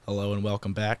Hello and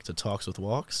welcome back to Talks with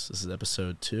Walks. This is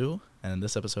episode 2, and in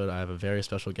this episode I have a very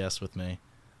special guest with me.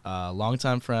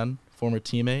 Longtime friend, former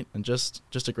teammate, and just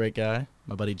a great guy,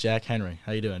 my buddy Jack Henry.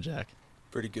 How you doing, Jack?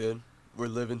 Pretty good. We're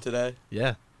living today.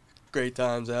 Yeah. Great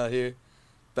times out here.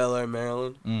 Bel Air,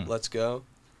 Maryland. Mm. Let's go.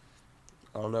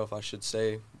 I don't know if I should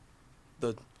say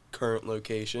the current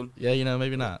location, Yeah,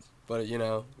 maybe not. but,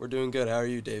 we're doing good. How are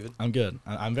you, David? I'm good.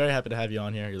 I'm very happy to have you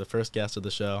on here. You're the first guest of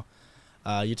the show.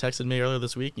 You texted me earlier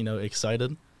this week,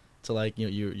 excited to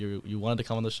you wanted to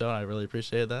come on the show, and I really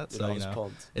appreciated that. Dude, So, I was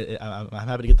pumped. I'm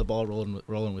happy to get the ball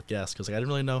rolling with guests, because I didn't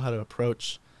really know how to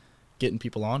approach getting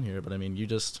people on here, but I mean,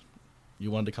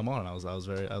 you wanted to come on, and I was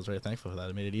very thankful for that.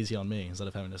 It made it easy on me instead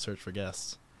of having to search for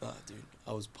guests. Dude,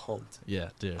 I was pumped. Yeah,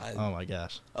 dude. Oh my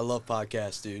gosh. I love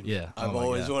podcasts, dude. Yeah. I've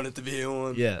always wanted to be on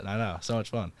one. Yeah, I know. So much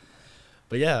fun.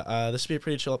 But yeah, this should be a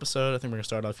pretty chill episode. I think we're gonna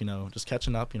start off, just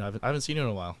catching up. I haven't seen you in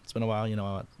a while. It's been a while.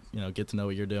 Get to know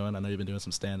what you're doing. I know you've been doing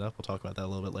some stand up. We'll talk about that a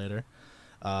little bit later.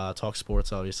 Talk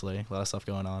sports, obviously. A lot of stuff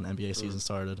going on. NBA season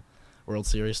started. World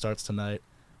Series starts tonight.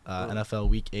 NFL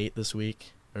Week 8 this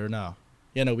week. Or no.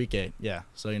 Yeah, no, Week 8. Yeah.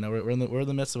 So we're in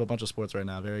the midst of a bunch of sports right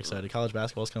now. Very excited. College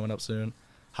basketball's coming up soon.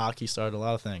 Hockey started. A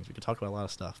lot of things. We could talk about a lot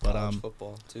of stuff. But College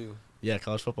football too. Yeah,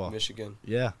 college football. Michigan.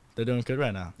 Yeah, they're doing good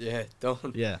right now. Yeah,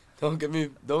 don't get me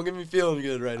feeling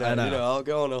good right now. I know. I'll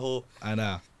go on a whole I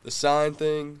know. the sign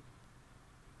thing.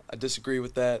 I disagree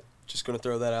with that. Just gonna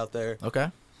throw that out there.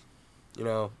 Okay. I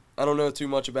don't know too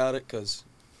much about it because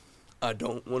I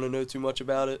don't want to know too much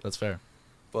about it. That's fair.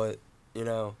 But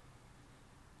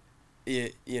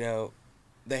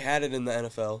they had it in the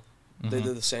NFL. They Mhm.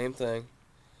 did the same thing,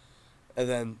 and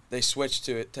then they switched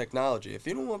to technology. If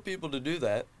you don't want people to do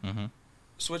that, Mm-hmm.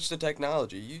 switch to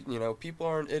technology. People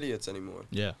aren't idiots anymore.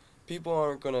 Yeah. People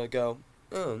aren't gonna go,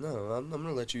 oh no, I'm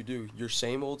gonna let you do your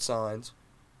same old signs,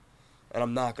 and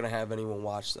I'm not gonna have anyone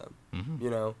watch them. Mm-hmm.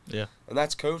 Yeah. And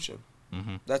that's coaching.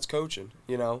 Mm-hmm. That's coaching.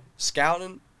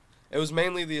 Scouting. It was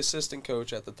mainly the assistant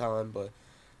coach at the time, but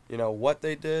what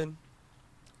they did.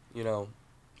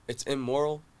 It's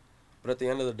immoral, but at the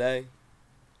end of the day,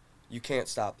 you can't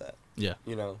stop that. Yeah.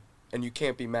 And you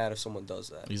can't be mad if someone does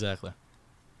that. Exactly.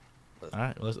 But- All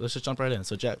right, well, let's just jump right in.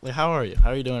 So, Jack, how are you? How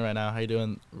are you doing right now? How are you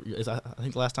doing? I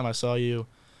think the last time I saw you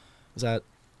was at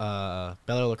Bel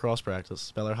Air lacrosse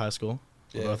practice, Bel Air High School.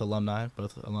 We're Yeah. both alumni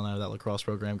of that lacrosse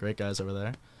program. Great guys over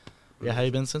there. Yeah, how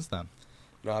you been since then?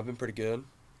 I've been pretty good.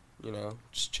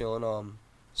 Just chilling on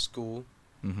school.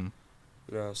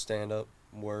 Mm-hmm. Stand up,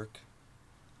 work.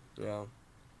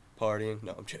 Partying.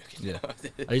 No, I'm joking. Yeah.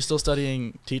 Are you still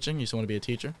studying teaching? You still want to be a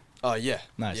teacher? Yeah.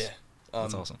 Nice. Yeah.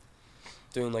 That's awesome.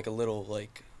 Doing like a little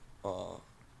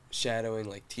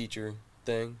shadowing teacher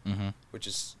thing, Mm-hmm. which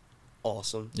is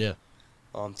awesome. Yeah.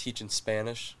 Teaching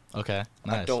Spanish. Okay.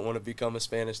 Nice. I don't want to become a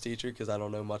Spanish teacher because I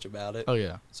don't know much about it. Oh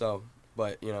yeah. So,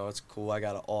 but it's cool. I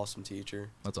got an awesome teacher.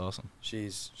 That's awesome.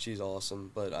 She's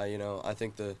awesome. But I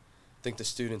think the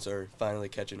students are finally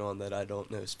catching on that I don't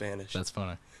know Spanish. That's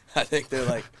funny. I think they're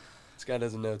like, this guy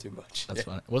doesn't know too much. That's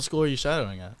funny. What school are you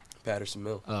shadowing at? Patterson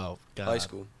Mill. Oh, God. High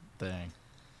school. Dang.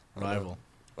 I know. Rival.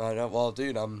 I know. Well,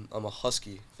 dude, I'm a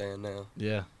Husky fan now.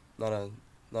 Yeah. Not a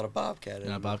Bobcat You're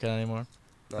anymore. not Bobcat anymore?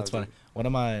 No, That's dude. funny. One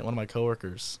of my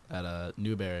coworkers at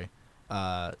Newberry,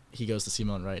 he goes to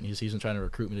Seamountain Wright, and he's been trying to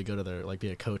recruit me to go to their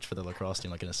be a coach for the lacrosse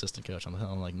team, like an assistant coach. I'm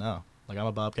like, no, I'm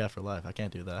a Bobcat for life. I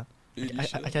can't do that. Dude, you I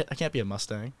should. can't be a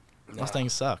Mustang. Nah.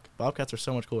 Mustangs suck. Bobcats are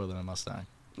so much cooler than a Mustang.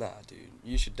 Nah, dude,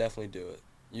 you should definitely do it.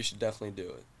 You should definitely do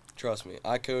it. Trust me.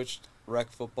 I coached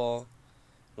rec football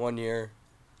 1 year.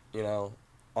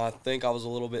 I think I was a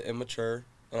little bit immature,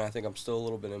 and I think I'm still a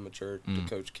little bit immature to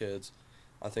coach kids.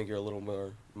 I think you're a little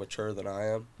more mature than I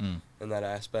am in that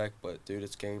aspect, but dude,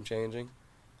 it's game changing,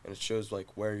 and it shows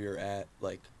where you're at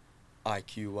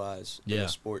IQ wise in Yeah. the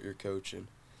sport you're coaching.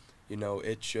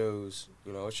 It shows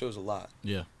a lot.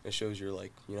 Yeah. It shows your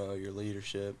your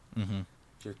leadership, Mm-hmm.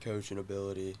 your coaching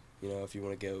ability, if you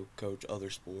want to go coach other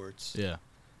sports. Yeah.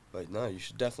 But no, you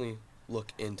should definitely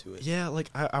look into it. Yeah,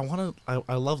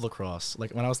 I love lacrosse.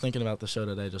 When I was thinking about the show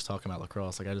today, just talking about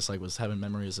lacrosse, I just was having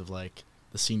memories of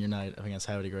the senior night against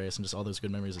Howdy Grace and just all those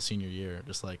good memories of senior year,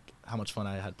 just how much fun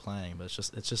I had playing. But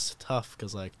it's just tough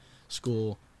because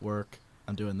school, work,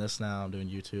 I'm doing this now, I'm doing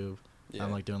YouTube, Yeah.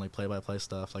 I'm doing play-by-play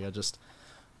stuff.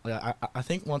 I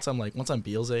think once I'm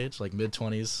Beal's age,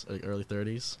 mid-20s, early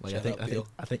 30s,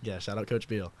 I think shout out Coach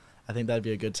Beal. I think that'd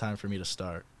be a good time for me to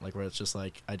start, where it's just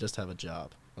I just have a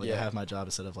job. I Yeah. have my job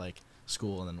instead of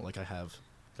school, and then I have,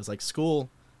 because school,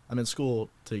 I'm in school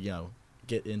to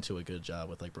get into a good job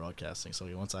with broadcasting. So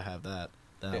once I have that,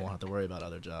 then I Yeah. won't have to worry about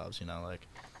other jobs.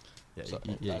 Yeah, So-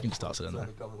 you can just toss it in there.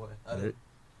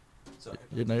 Sorry.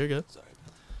 No, you're good. Sorry.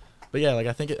 But yeah, like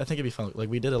I think it'd be fun. Like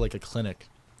we did a clinic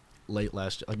late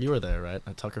last year. Like you were there, right?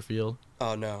 At Tucker Field.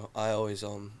 Oh no, I always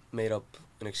made up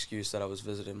an excuse that I was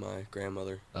visiting my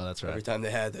grandmother. Oh, that's right. Every time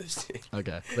they had those.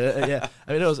 Okay, but yeah,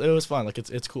 I mean it was fun. Like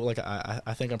it's cool. Like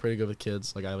I think I'm pretty good with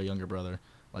kids. Like I have a younger brother.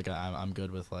 Like I'm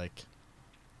good with like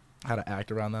how to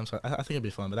act around them. So I think it'd be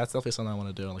fun. But that's definitely something I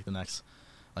want to do in like the next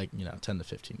 10 to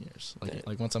 15 years. Like Yeah.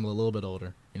 like once I'm a little bit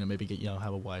older, maybe get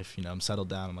have a wife. I'm settled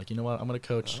down. I'm like, you know what, I'm gonna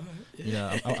coach.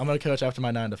 I'm gonna coach after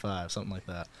my 9 to 5, something like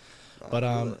that. But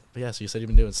yeah. So you said you've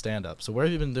been doing stand up. So where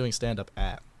have you been doing stand up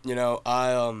at?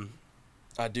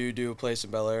 I do a place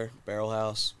in Bel Air, Barrel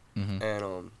House, Mm-hmm.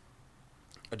 and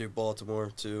I do Baltimore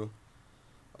too.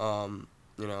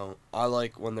 I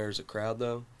like when there's a crowd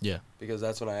though. Yeah. Because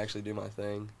that's when I actually do my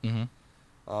thing. Mm-hmm.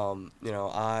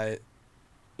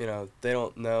 They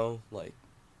don't know, like,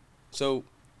 so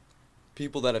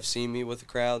people that have seen me with a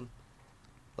crowd,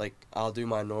 like, I'll do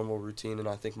my normal routine, and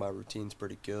I think my routine's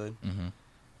pretty good.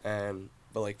 Mm-hmm.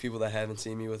 But, like, people that haven't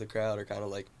seen me with a crowd are kind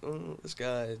of like, oh, this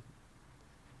guy,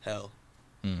 hell,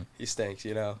 he stinks,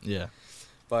 Yeah.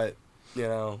 But,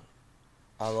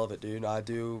 I love it, dude. I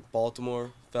do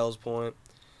Baltimore, Fells Point.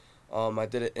 I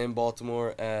did it in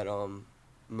Baltimore at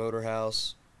Motor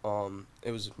House.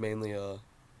 It was mainly a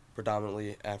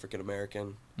predominantly African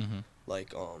American Mm-hmm.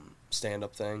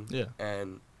 stand-up thing. Yeah.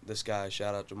 And this guy,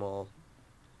 shout out Jamar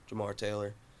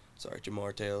Taylor.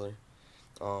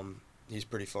 He's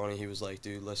pretty funny. He was like,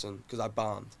 dude, listen, because I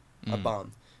bombed.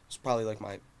 It's probably like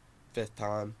my 5th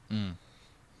time.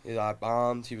 Yeah, I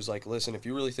bombed. He was like, listen, if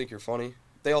you really think you're funny.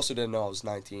 They also didn't know I was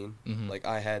 19. Mm-hmm. Like,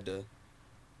 I had to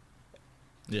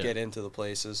get into the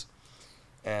places.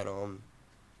 And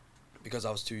because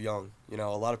I was too young. A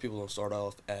lot of people don't start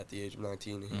off at the age of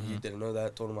 19. He didn't know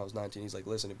that. Told him I was 19. He's like,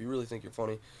 listen, if you really think you're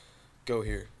funny, go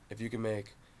here. If you can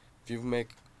make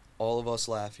all of us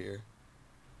laugh here,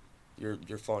 you're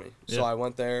funny. Yeah. So I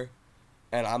went there,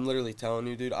 and I'm literally telling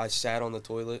you, dude, I sat on the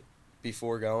toilet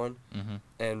before going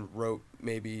and wrote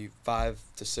maybe 5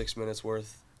 to 6 minutes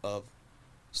worth of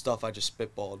stuff I just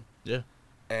spitballed. Yeah.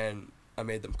 And I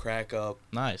made them crack up.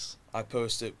 Nice. I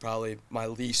posted probably my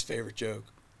least favorite joke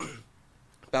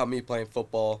about me playing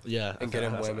football. Yeah. And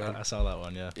getting women. I saw that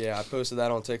one. Yeah. Yeah, I posted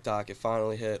that on TikTok. It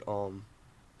finally hit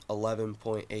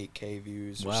 11.8K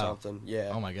views or something.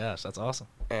 Yeah. Oh my gosh, that's awesome.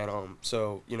 And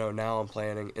so now I'm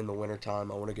planning in the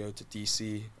wintertime. I want to go to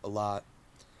DC a lot,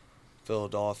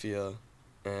 Philadelphia,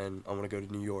 and I want to go to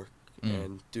New York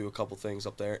and do a couple things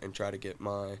up there and try to get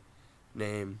my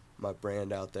name, my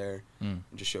brand out there, and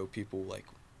just show people like,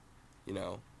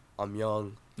 I'm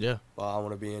young. Yeah. But I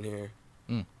want to be in here,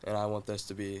 and I want this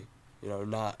to be,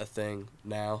 not a thing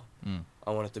now.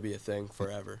 I want it to be a thing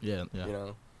forever. Yeah. Yeah.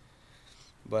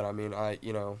 But I mean, I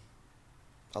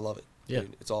love it. Yeah.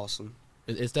 Dude, it's awesome.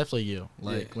 It's definitely you.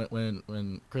 Like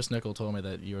when Chris Nickel told me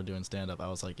that you were doing stand up, I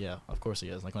was like, yeah, of course he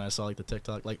is. Like when I saw like the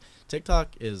TikTok, like TikTok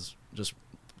is just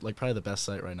like probably the best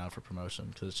site right now for promotion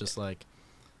because it's just like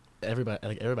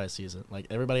everybody sees it. Like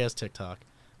everybody has TikTok.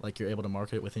 Like you're able to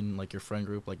market it within like your friend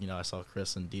group. Like I saw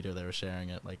Chris and Dieter, they were sharing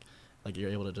it. Like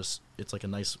you're able to just, it's like a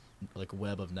nice like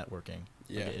web of networking.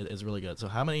 Yeah. Like, it's really good. So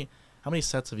how many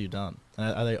sets have you done?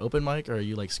 And are they open mic or are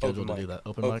you like scheduled to do that?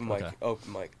 Open mic. Okay.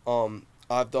 Open mic.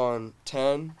 I've done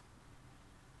 10.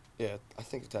 Yeah, I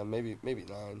think 10, maybe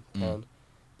 9, 10.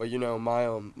 But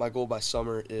my goal by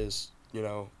summer is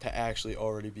to actually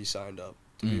already be signed up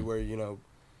to be where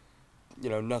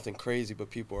nothing crazy, but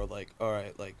people are like, all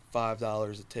right, like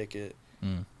 $5 a ticket.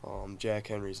 Jack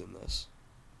Henry's in this,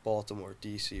 Baltimore,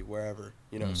 DC, wherever,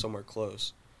 somewhere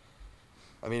close.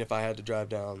 I mean, if I had to drive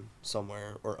down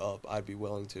somewhere or up, I'd be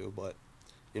willing to, but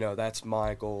that's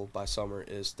my goal by summer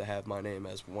is to have my name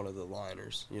as one of the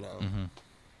liners,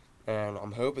 and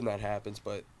I'm hoping that happens,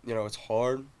 but it's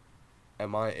hard at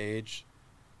my age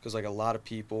because like a lot of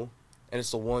people, and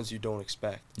it's the ones you don't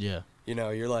expect. Yeah.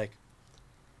 You're like,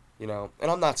 and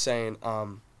I'm not saying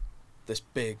I'm this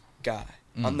big guy.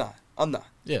 I'm not.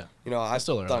 Yeah. I've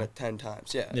still done it 10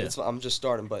 times. Yeah. Yeah. I'm just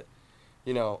starting, but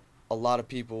a lot of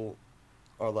people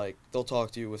are like, they'll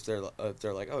talk to you if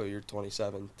they're like, oh, you're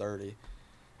 27, 30.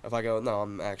 If I go, no,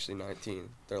 I'm actually 19,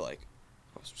 they're like,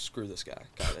 oh, screw this guy.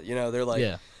 Got it. They're like,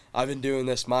 Yeah. I've been doing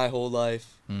this my whole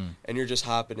life, and you're just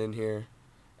hopping in here,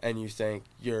 and you think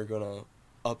you're going to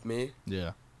up me.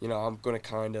 Yeah. I'm going to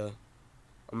kind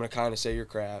of say you're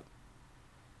crap.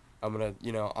 I'm going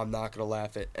to, I'm not going to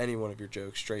laugh at any one of your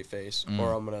jokes straight face,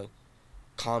 or I'm going to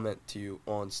comment to you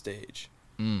on stage.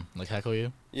 Like heckle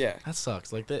you? Yeah. That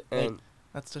sucks. Like that. And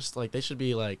That's just like they should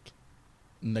be like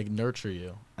nurture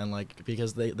you and like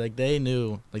because they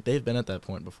knew like they've been at that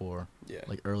point before. yeah.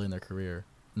 Like early in their career,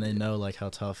 and they know like how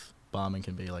tough bombing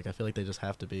can be. Like I feel like they just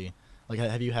have to be. Like,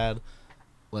 have you had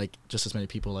like just as many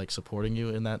people like supporting you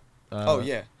in that? Oh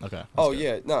yeah. Okay. That's Oh good.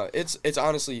 yeah. No, it's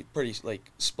honestly pretty like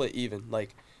split even.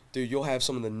 Like, dude, you'll have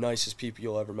some of the nicest people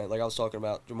you'll ever met. Like I was talking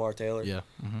about Jamar Taylor. Yeah.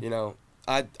 Mm-hmm. You know,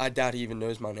 I doubt he even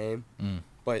knows my name. Mm.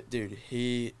 But dude,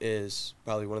 he is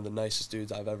probably one of the nicest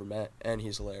dudes I've ever met, and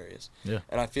he's hilarious. Yeah.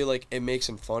 And I feel like it makes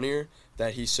him funnier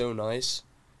that he's so nice,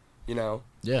 you know.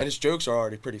 Yeah. And his jokes are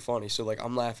already pretty funny, so like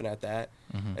I'm laughing at that,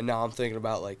 Mm-hmm. and now I'm thinking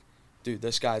about like, dude,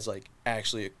 this guy's like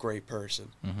actually a great person.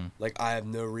 Mm-hmm. Like I have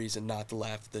no reason not to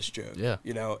laugh at this joke. Yeah.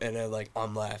 You know, and then like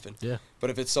I'm laughing. Yeah. But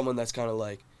if it's someone that's kind of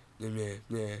like, you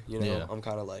know, Yeah. I'm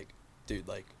kind of like, dude,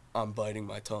 like I'm biting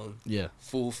my tongue, Yeah.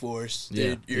 full force, Yeah.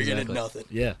 dude. You're Exactly. getting nothing.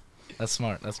 Yeah. That's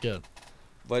smart. That's good.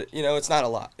 But you know, it's not a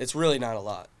lot. It's really not a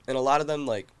lot. And a lot of them,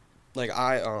 like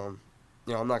I,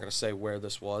 you know, I'm not gonna say where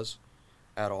this was,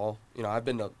 at all. You know, I've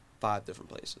been to 5 different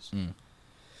places, Mm.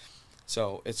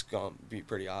 so it's gonna be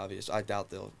pretty obvious. I doubt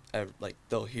they'll ever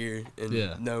they'll hear and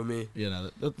Yeah. know me. You know,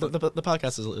 the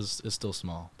podcast is still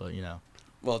small, but you know.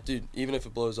 Well, dude, even if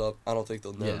it blows up, I don't think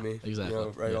they'll know Yeah, me. exactly. You know,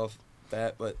 right Yeah. off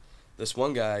bat. But this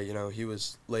one guy, you know, he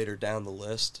was later down the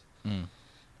list, Mm.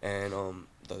 and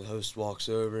the host walks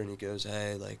over and he goes,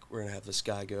 "Hey, like we're gonna have this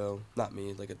guy go, not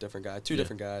me, like a different guy, 2 Yeah.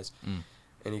 different guys," Mm.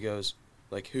 and he goes,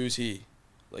 "Like who's he?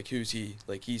 Like who's he?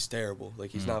 Like he's terrible.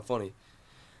 Like he's Mm. not funny."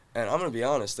 And I'm gonna be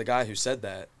honest, the guy who said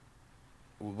that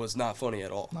was not funny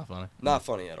at all. Not funny. Not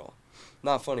funny at all.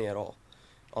 Not funny at all.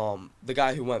 The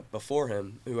guy who went before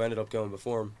him, who ended up going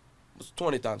before him, was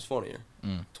 20 times funnier.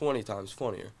 Mm. 20 times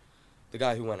funnier. The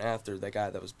guy who went after, that guy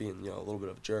that was being, you know, a little bit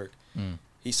of a jerk, Mm.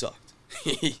 he sucked.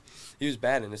 he was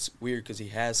bad, and it's weird because he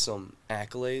has some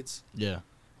accolades Yeah.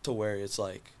 to where it's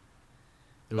like,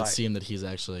 It would Like- seem that he's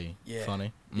actually Yeah.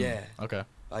 funny. Mm. Yeah. Okay.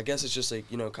 I guess it's just like,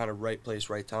 you know, kind of right place,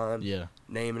 right time, Yeah.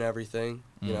 name and everything.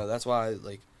 You Mm. know, that's why,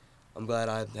 like, I'm glad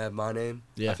I have my name.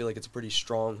 Yeah. I feel like it's a pretty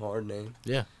strong, hard name.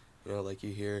 Yeah. You know, like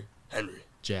you hear Henry.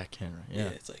 Jack Henry. Yeah.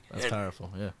 It's like That's Henry.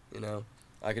 powerful. Yeah. You know,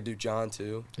 I could do John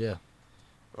too. Yeah.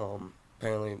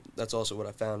 Apparently, that's also what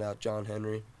I found out. John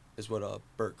Henry is what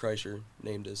Bert Kreischer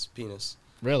named his penis.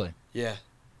 Really? Yeah,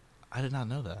 I did not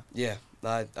know that. yeah.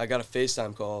 I got a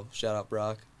FaceTime call. Shout out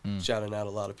Brock. Mm. Shouting out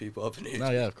a lot of people up in here. No,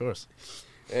 yeah, of course.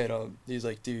 And he's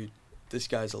like, dude, this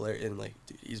guy's hilarious. And like,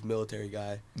 dude, he's a military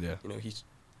guy. Yeah. You know, he's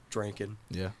drinking.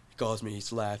 Yeah. He calls me.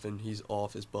 He's laughing. He's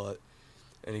off his butt.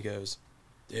 And he goes,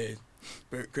 dude,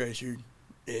 Bert Kreischer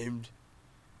named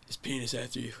his penis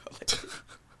after you. I'm like,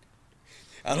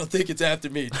 I don't think it's after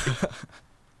me. Dude.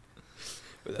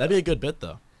 But, That'd be a good bit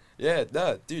though. yeah,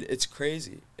 no, dude, it's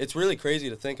crazy. It's really crazy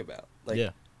to think about. Like,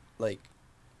 Yeah. like,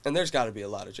 and there's got to be a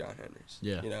lot of John Henrys.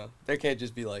 Yeah. You know, there can't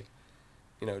just be like,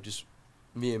 you know, just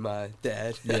me and my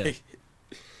dad. Yeah.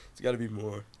 It's got to be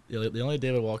more. Yeah, the only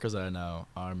David Walkers that I know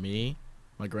are me,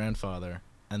 my grandfather,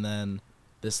 and then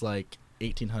this like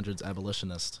 1800s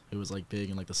abolitionist who was like big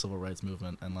in like the civil rights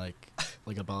movement and like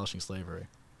abolishing slavery.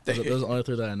 Those are the only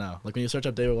 3 that I know. Like when you search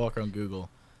up David Walker on Google,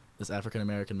 this African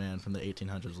American man from the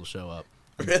 1800s will show up.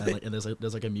 And, Really? and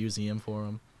there's like a museum for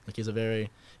him. Like he was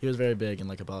very big in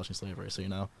like abolishing slavery. So you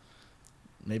know,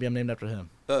 maybe I'm named after him.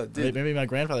 Dude, Maybe my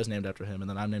grandfather's named after him, and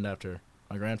then I'm named after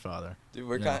my grandfather. dude,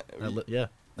 we're You know, kind. that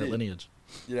Dude. lineage.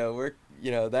 You know, we're, you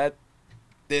know, that.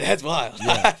 Dude, that's wild.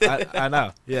 Yeah, I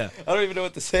know. Yeah, I don't even know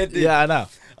what to say, dude. yeah, I know.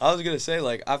 I was gonna say,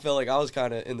 like, I felt like I was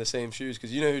kind of in the same shoes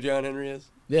because you know who John Henry is.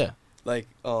 Yeah, Like,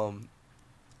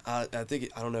 I think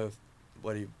I don't know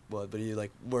what he was, but he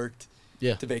like worked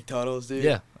yeah, to make tunnels, dude.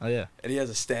 yeah, oh yeah, And he has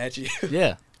a statue.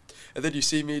 yeah. And then you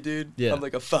see me, dude. Yeah. I'm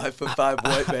like a 5'5"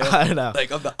 white man. I know. Like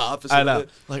I'm the opposite. I know. Of it.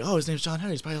 Like, oh, his name's John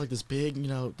Henry. He's probably like this big, you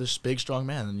know, this big, strong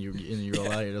man. And you roll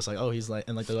Yeah. out, you're just like, oh, he's like,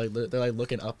 and like they're like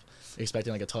looking up,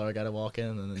 expecting like a taller guy to walk in,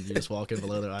 and then you just walk in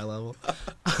below their eye level.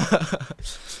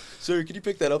 Sir, can you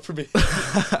pick that up for me?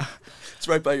 It's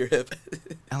right by your hip.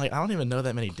 And like, I don't even know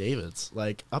that many Davids.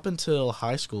 Like, up until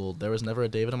high school, there was never a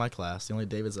David in my class. The only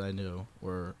Davids that I knew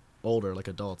were older, like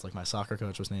adults. Like my soccer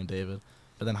coach was named David.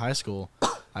 But then high school,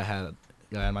 I had a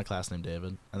guy in my class named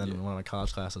David, and then Yeah. in one of my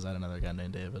college classes, I had another guy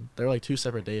named David. There were like 2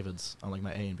 separate Davids on like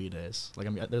my A and B days. Like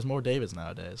there's more Davids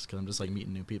nowadays because I'm just like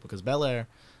meeting new people. Because Bel Air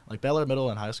Middle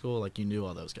and high school, like you knew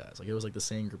all those guys. Like it was like the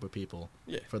same group of people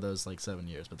Yeah. for those like 7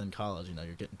 years. But then college, you know,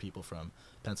 you're getting people from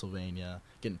Pennsylvania,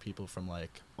 getting people from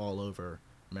like all over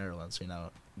Maryland. So you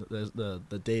know,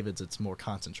 the Davids, it's more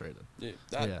concentrated. Dude,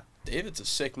 Yeah. David's a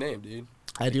sick name, dude.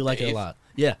 I do like it a Dave? lot.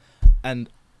 Yeah. And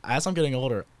as I'm getting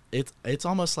older, it's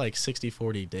almost like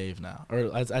 60-40 Dave now. Or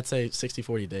I'd say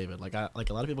 60-40 David. Like a lot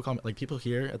of people call me, like people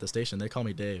here at the station, they call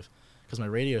me Dave because my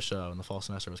radio show in the fall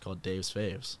semester was called Dave's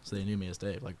Faves. So they knew me as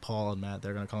Dave. Like Paul and Matt,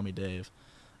 they're going to call me Dave.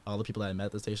 all the people that I met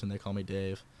at the station, they call me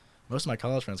Dave. Most of my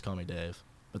college friends call me Dave.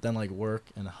 But then, like, work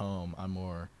and home, I'm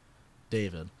more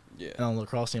David. Yeah. And on the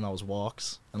lacrosse team, I was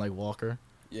Walks and, like, Walker.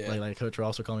 Yeah. Like Coach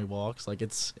Ross would call me Walks. Like,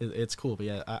 it's cool. But,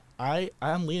 yeah,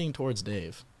 I'm leaning towards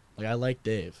Dave. Like, I like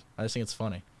Dave. I just think it's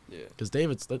funny. Yeah. Because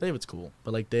David's cool.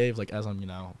 But, like, Dave, like, as I'm,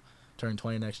 turning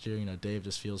 20 next year, Dave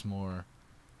just feels more...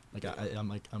 Like,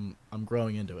 I'm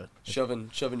growing into it.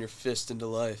 Shoving your fist into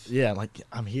life. Yeah, like,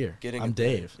 I'm here. I'm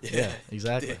Dave. Yeah.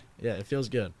 Exactly. Yeah, it feels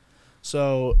good.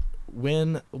 So,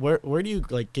 where do you,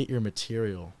 like, get your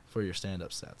material for your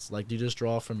stand-up sets? Like, do you just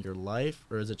draw from your life,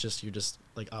 or is it just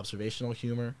like, observational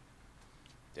humor?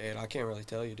 Dude, I can't really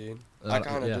tell you, dude. I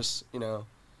kind of just, I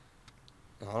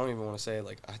don't even want to say,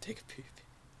 like, I take a pee.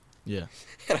 Yeah.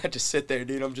 And I just sit there,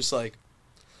 dude. I'm just like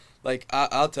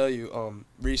I'll tell you,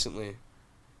 recently,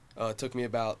 it took me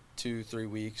about 2-3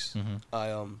 weeks. Mm-hmm.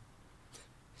 I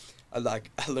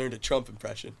learned a Trump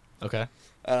impression. Okay.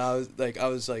 And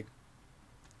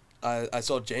I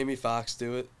saw Jamie Foxx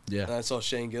do it. Yeah. And I saw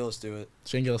Shane Gillis do it.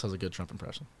 Shane Gillis has a good Trump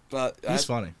impression. But He's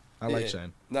funny. I like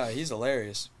Shane. No, he's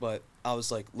hilarious. But I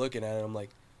was, like, looking at it, I'm like,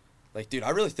 dude,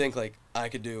 I really think, like, I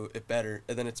could do it better.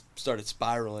 And then it started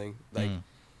spiraling, like,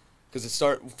 because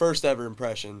first ever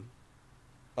impression,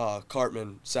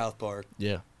 Cartman, South Park.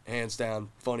 Yeah. Hands down,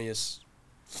 funniest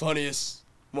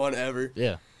one ever.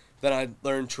 Yeah. Then I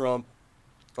learned Trump.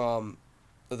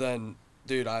 Then,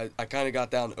 dude, I kind of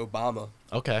got down to Obama.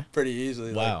 Okay. Pretty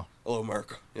easily. Wow. Like, hello,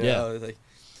 America. Yeah. Like,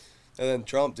 and then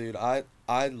Trump, dude, I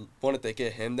wanted to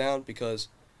get him down because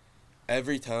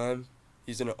every time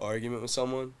he's in an argument with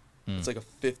someone, it's like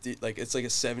it's like a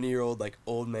 70-year-old, like,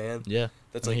 old man. Yeah.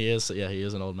 That's he like,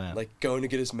 is an old man. like, going to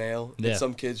get his mail, Yeah. and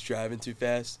some kid's driving too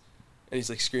fast, and he's,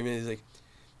 like, screaming, he's like,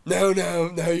 no,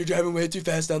 you're driving way too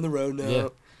fast down the road now. Yeah.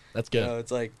 That's good.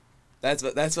 It's like, that's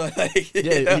what like,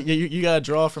 yeah, you gotta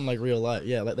draw from, like, real life.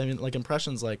 Yeah, I mean, like,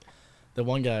 impressions, like, the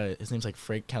one guy, his name's, like,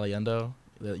 Frank Caliendo.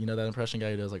 That impression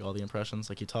guy who does, like, all the impressions.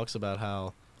 Like, he talks about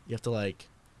how you have to, like,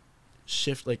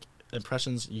 shift, like,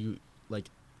 impressions. You, like,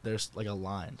 there's, like,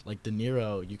 aligned. Like, De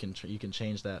Niro, you can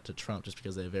change that to Trump just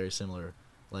because they have very similar,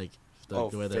 like,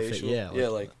 the way they're facial?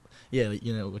 Yeah,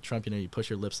 with Trump, you push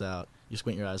your lips out, you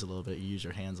squint your eyes a little bit, you use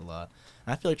your hands a lot.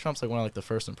 And I feel like Trump's, like, one of, like, the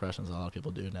first impressions a lot of people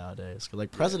do nowadays. Because,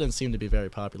 like, presidents seem to be very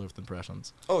popular with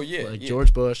impressions. Oh, yeah. Like,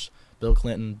 George Bush, Bill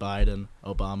Clinton, Biden,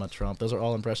 Obama, Trump. Those are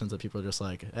all impressions that people are just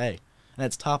like, hey. And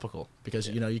it's topical because,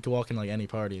 you can walk in, like, any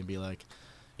party and be like,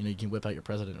 you can whip out your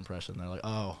president impression. They're like,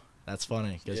 oh, that's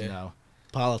funny because,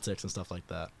 politics and stuff like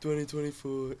that.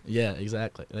 2024. Yeah,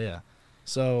 exactly. Yeah.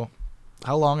 So,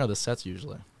 how long are the sets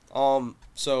usually?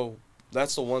 So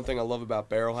that's the one thing I love about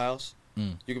Barrel House.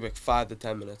 Mm. You can pick 5 to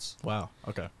 10 minutes. Wow.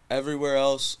 Okay. Everywhere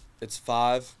else, it's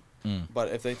 5. Mm.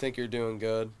 But if they think you're doing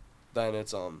good, then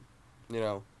it's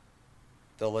they'll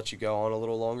let you go on a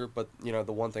little longer. But the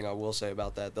one thing I will say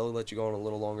about that, they'll let you go on a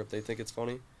little longer if they think it's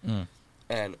funny. Mm.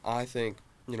 And I think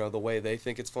the way they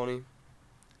think it's funny,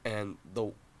 and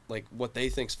what they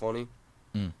think's funny,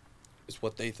 is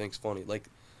what they think's funny. Like,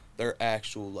 they're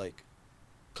actual, like,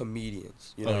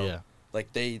 comedians. Oh yeah.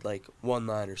 Like, they, like,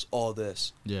 one-liners, all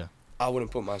this. Yeah. I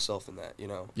wouldn't put myself in that.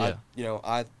 Yeah.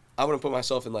 I wouldn't put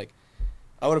myself in, like,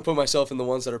 I wouldn't put myself in the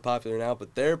ones that are popular now,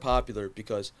 but they're popular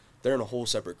because they're in a whole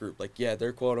separate group. Like, yeah,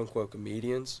 they're quote-unquote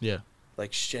comedians. Yeah.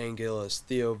 Like Shane Gillis,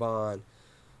 Theo Von,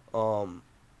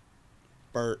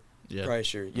 Bert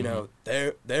Kreischer.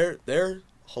 They're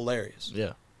hilarious.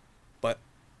 Yeah. But,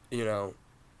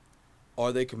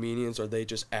 are they comedians or are they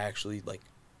just actually, like,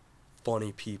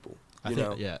 funny people? I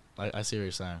think, yeah, I see what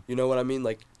you're saying. You know what I mean?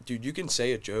 Like, dude, you can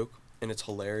say a joke and it's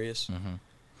hilarious,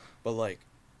 but, like,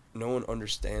 no one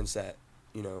understands that,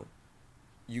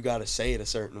 you got to say it a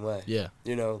certain way. Yeah.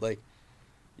 Like,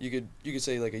 you could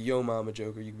say, like, a yo mama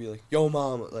joke, or you could be like, yo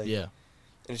mama, like, yeah.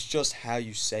 And it's just how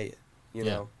you say it, you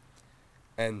Yeah. know?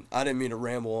 And I didn't mean to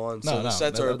ramble on. No, so the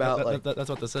sets are about, that's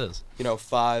what this is.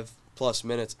 5+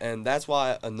 minutes. And that's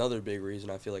why another big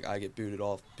reason I feel like I get booted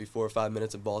off before 5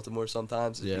 minutes in Baltimore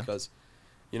sometimes is because,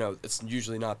 it's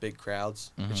usually not big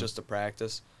crowds. It's just a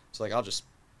practice. So, like, I'll just,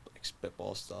 like,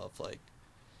 spitball stuff. Like,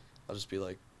 I'll just be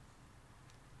like,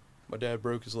 my dad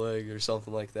broke his leg or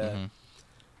something like that.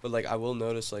 But, like, I will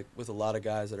notice, like, with a lot of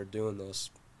guys that are doing this,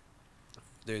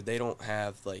 dude, they don't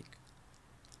have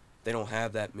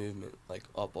that movement, like,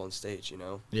 up on stage,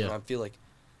 Yeah. And I feel like,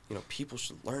 people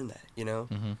should learn that,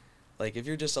 Like, if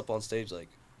you're just up on stage, like,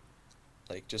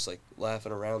 just, like,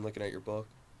 laughing around, looking at your book,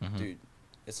 dude,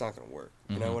 it's not going to work.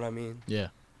 You know what I mean? Yeah.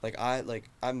 Like, I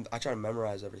try to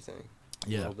memorize everything a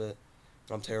Yeah. little bit,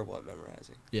 but I'm terrible at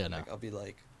memorizing. Yeah, no. Like, I'll be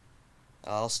like,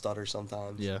 I'll stutter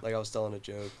sometimes. Yeah. Like, I was telling a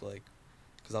joke, like,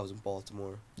 because I was in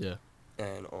Baltimore. Yeah.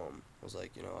 and I was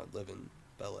like, I live in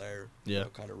Bel Air, Yeah.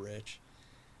 kind of rich,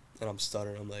 and I'm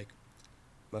stuttering. I'm like,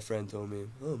 my friend told me,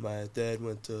 oh, my dad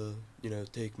went to,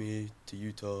 take me to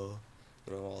Utah,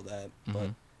 all that.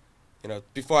 Mhm.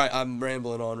 But, before I'm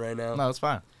rambling on right now. No, it's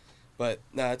fine. But,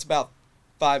 it's about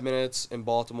 5 minutes in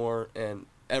Baltimore and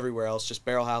everywhere else. Just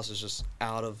Barrel House is just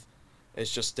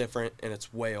it's just different, and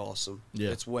it's way awesome.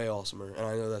 Yeah. It's way awesomer. And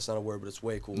I know that's not a word, but it's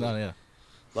way cooler. No,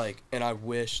 yeah. And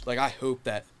I hope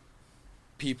that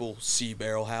people see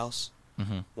Barrel House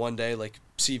Mhm. one day,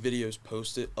 see videos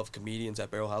posted of comedians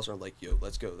at Barrel House, and I'm like, yo,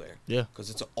 let's go there. Yeah. Because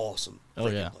it's an awesome Oh,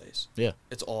 freaking yeah. place. Yeah.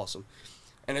 It's awesome.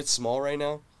 And it's small right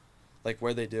now,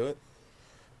 where they do it.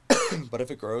 But if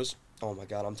it grows, oh my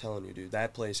God, I'm telling you, dude,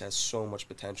 that place has so much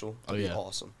potential to be yeah.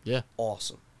 awesome. Yeah.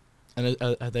 Awesome. And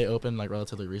have they opened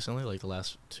relatively recently, the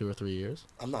last 2 or 3 years?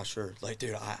 I'm not sure.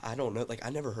 Dude, I don't know. I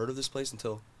never heard of this place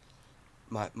until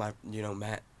my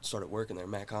Matt started working there.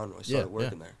 Matt Conroy started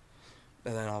working there.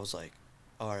 And then I was like,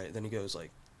 all right. Then he goes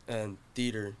and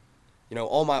Dieter,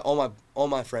 all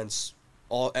my friends,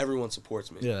 everyone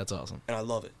supports me. Yeah, that's awesome. And I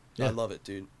love it. Yeah. I love it,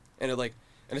 dude. And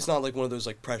it's not one of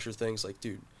those pressure things.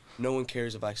 Dude, no one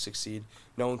cares if I succeed.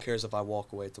 No one cares if I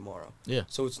walk away tomorrow. Yeah.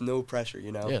 So it's no pressure,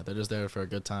 Yeah, they're just there for a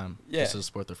good time. Yeah. Just to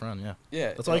support their friend, yeah.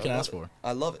 Yeah. That's all you can I ask love it. for.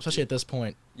 I love it. Especially dude. at this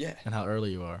point Yeah. and how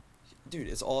early you are. Dude,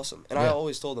 it's awesome. And I Yeah.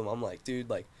 always told him, I'm like,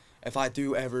 dude, if I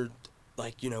do ever,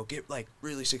 get,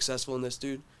 really successful in this,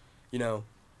 dude,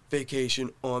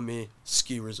 vacation on me,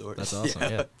 ski resort. That's awesome,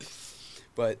 yeah.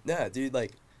 But, nah, dude,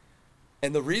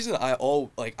 and the reason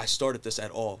I started this at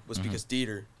all was Mhm. because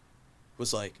Dieter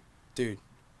was like, dude,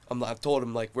 I've told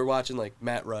him, we're watching,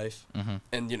 Matt Rife, Mm-hmm.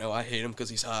 and, I hate him because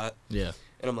he's hot. Yeah.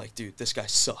 And I'm like, dude, this guy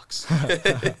sucks. You're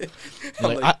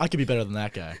I'm I could be better than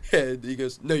that guy. and he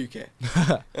goes, no, you can't.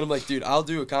 And I'm like, dude, I'll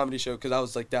do a comedy show, because I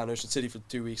was, down in Ocean City for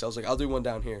 2 weeks. I was like, I'll do one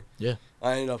down here. Yeah.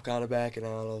 I ended up kind of backing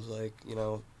out. I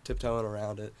was tiptoeing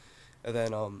around it. And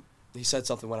then he said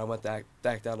something when I went back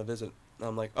down to visit. And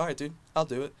I'm like, all right, dude, I'll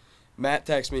do it. Matt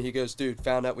texts me. He goes, dude,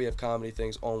 found out we have comedy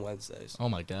things on Wednesdays. Oh,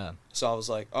 my God. So I was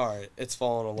like, all right, it's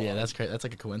falling along. Yeah, that's crazy. That's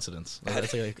like a coincidence.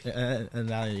 That's and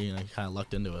now you kind of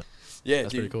lucked into it. Yeah,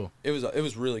 That's dude, pretty cool. It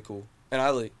was really cool. And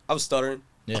I was stuttering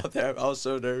Yeah. up there. I was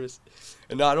so nervous.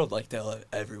 And no, I don't tell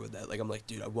everyone that. I'm like,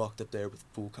 dude, I walked up there with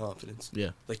full confidence.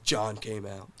 Yeah. John came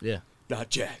out, Yeah. not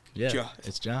Jack. Yeah. John.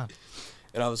 It's John.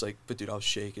 And I was like, but dude, I was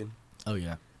shaking. Oh,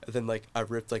 yeah. And then I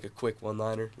ripped a quick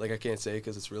one-liner. I can't say it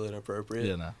because it's really inappropriate.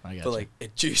 Yeah, no, I got But you.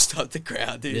 it juiced up the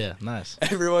crowd, dude. Yeah, nice.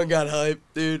 Everyone got hyped,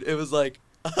 dude. It was I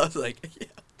was like, yeah.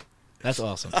 That's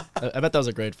awesome. I bet that was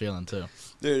a great feeling, too.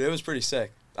 Dude, it was pretty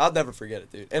sick. I'll never forget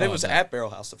it, dude. And Oh, it was I bet. at Barrel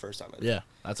House the first time I did. Yeah,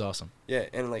 that's awesome. Yeah,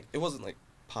 and it wasn't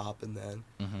popping then.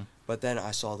 Mm-hmm. But then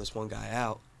I saw this one guy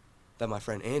out that my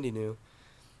friend Andy knew,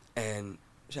 and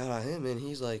shout out him, and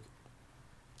he's like,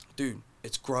 dude,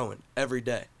 it's growing every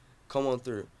day. Come on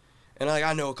through. And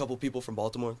I know a couple people from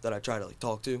Baltimore that I try to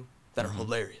talk to that are Mhm.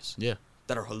 hilarious. Yeah.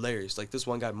 That are hilarious. This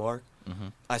one guy, Mark, Mm-hmm.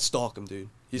 I stalk him, dude.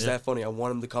 He's Yeah. that funny. I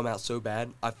want him to come out so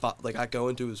bad. I go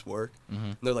into his work, Mm-hmm.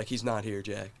 and they're like, he's not here,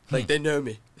 Jack. Hmm. They know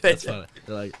me. That's funny.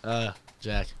 They're like,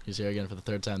 Jack, he's here again for the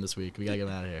 3rd time this week. We got to get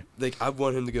him out of here. I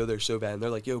want him to go there so bad. And they're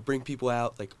like, yo, bring people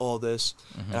out, all this.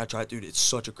 Mhm. And I try, dude, it's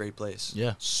such a great place.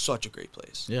 Yeah. Such a great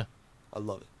place. Yeah. I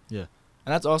love it. Yeah.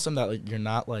 And that's awesome that you're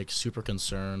not super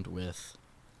concerned with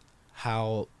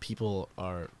how people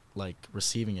are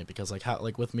receiving it, because how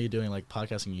with me doing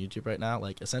podcasting and YouTube right now,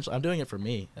 essentially I'm doing it for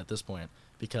me at this point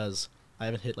because I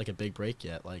haven't hit a big break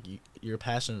yet. You're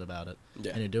passionate about it,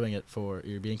 Yeah. and you're doing it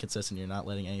you're being consistent. You're not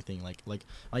letting anything like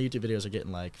my YouTube videos are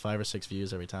getting 5 or 6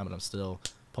 views every time, but I'm still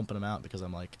pumping them out because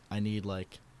I'm I need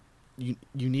you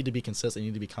need to be consistent.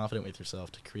 You need to be confident with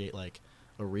yourself to create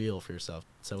a reel for yourself.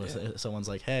 So if someone's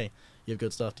like, hey, you have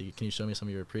good stuff, can you show me some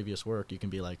of your previous work? You can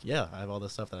be like, yeah, I have all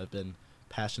this stuff that I've been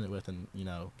passionate with and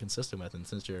consistent with, and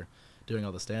since you're doing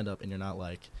all the stand-up and you're not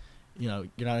you're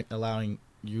not allowing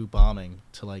you bombing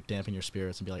to dampen your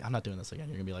spirits and be like, I'm not doing this again.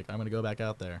 You're gonna be like, I'm gonna go back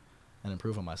out there and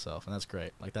improve on myself, and that's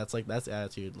great. That's the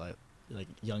attitude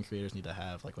young creators need to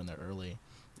have when they're early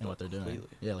in what they're doing.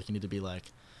 Completely. Yeah, you need to be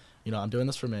I'm doing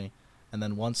this for me, and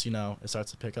then once it starts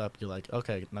to pick up, you're like,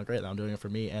 okay, now great, now I'm doing it for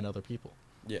me and other people.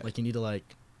 Yeah. You need to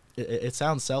it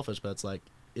sounds selfish, but it's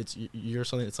it's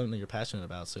something that you're passionate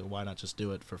about, so why not just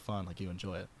do it for fun, you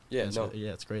enjoy it. Yeah, And no.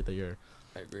 it's great that you're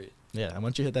I agree. yeah, and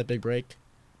once you hit that big break,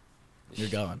 you're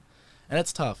going. And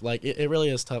it's tough. It really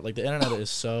is tough. The internet is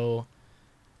so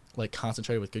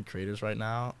concentrated with good creators right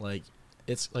now.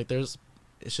 It's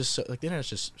it's just so, the internet's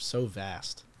just so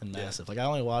vast and Yeah. massive. I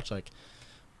only watch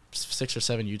 6 or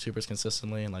 7 YouTubers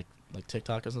consistently, and like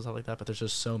TikTokers and stuff like that, but there's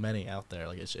just so many out there.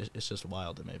 Like it's just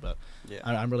wild to me. But Yeah.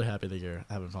 I'm really happy that you're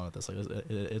having fun with this. Like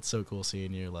it's so cool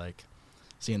seeing you, like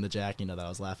seeing the Jack, that I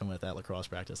was laughing with at lacrosse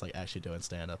practice, like actually doing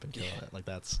stand up and killing it. Like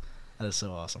that is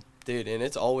so awesome. Dude, and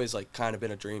it's always like kind of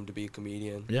been a dream to be a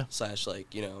comedian. Yeah. / like,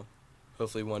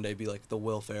 hopefully one day be like the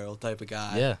Will Ferrell type of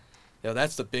guy. Yeah.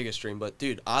 That's the biggest dream. But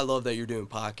dude, I love that you're doing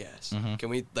podcasts. Mhm. Can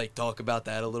we like talk about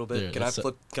that a little bit? Dude, Can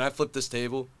I flip this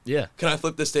table? Yeah. Can I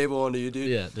flip this table onto you, dude?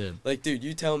 Yeah, dude. Like, dude,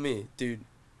 you tell me, dude,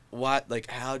 what, like,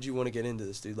 how'd you want to get into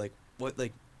this, dude? Like, what,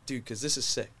 like, dude, because this is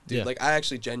sick. Dude, Yeah. like, I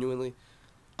actually genuinely,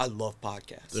 I love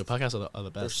podcasts. The podcasts are the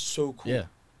They're best. so cool. Yeah.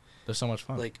 They're so much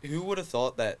fun. Like, who would have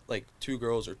thought that, like, 2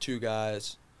 girls or 2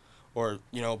 guys or,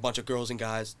 a bunch of girls and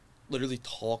guys literally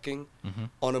talking Mhm.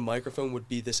 on a microphone would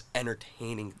be this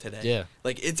entertaining today? Yeah.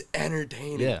 Like, it's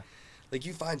entertaining. Yeah. Like,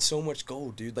 you find so much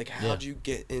gold, dude. Like, how'd you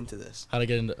get into this? How to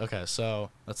get into? Okay, so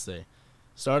let's see.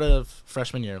 Start of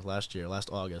freshman year, last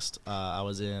August, I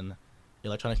was in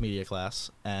electronic media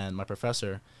class, and my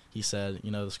professor, he said,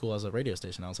 the school has a radio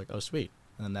station. I was like, oh, sweet.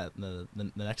 And then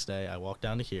the next day, I walked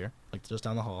down to here, like just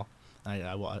down the hall.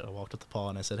 I walked up to Paul,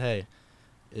 and I said, hey,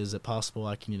 is it possible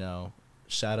I can,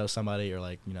 shadow somebody or,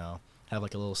 like, have,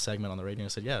 like, a little segment on the radio? And I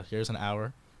said, yeah, here's an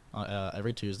hour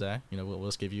every Tuesday. We'll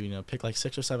just give you, pick, like,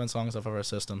 6 or 7 songs off of our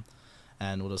system,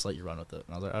 and we'll just let you run with it.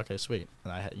 And I was like, okay, sweet.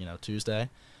 And I had, Tuesday,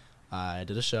 I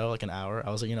did a show, like, an hour.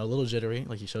 I was, like, a little jittery.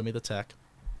 Like, he showed me the tech,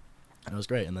 and it was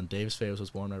great. And then Dave's Faves was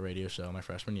born, my radio show, my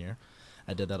freshman year.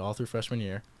 I did that all through freshman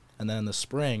year. And then in the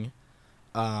spring,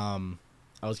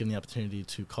 I was given the opportunity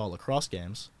to call lacrosse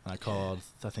games. And I called,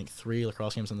 I think, 3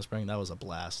 lacrosse games in the spring. That was a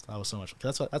blast. That was so much.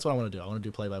 That's what I want to do. I want to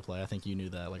do play-by-play. I think you knew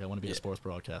that. Like, I want to be a sports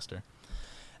broadcaster.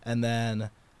 And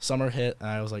then summer hit, and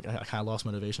I was like, I kind of lost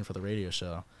motivation for the radio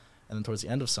show. And then towards the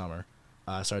end of summer,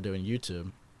 I started doing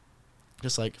YouTube,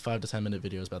 just like 5 to 10 minute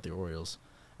videos about the Orioles.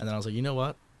 And then I was like, you know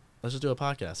what? Let's just do a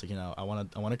podcast. Like, I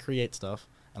want to create stuff.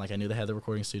 And like, I knew they had the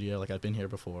recording studio. Like, I've been here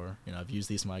before. I've used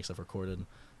these mics. I've recorded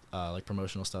like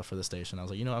promotional stuff for the station. I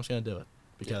was like, I'm just gonna do it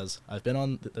because I've been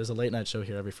on. There's a late night show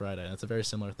here every Friday, and it's a very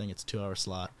similar thing. It's a 2-hour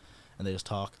slot, and they just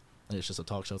talk. And it's just a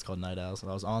talk show. It's called Night Owls. And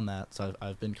I was on that, so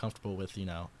I've been comfortable with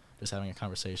just having a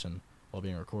conversation while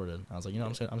being recorded. And I was like, I'm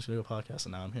just gonna do a podcast,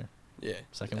 and now I'm here. Yeah.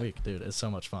 Second week, dude. It's so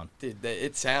much fun. Dude,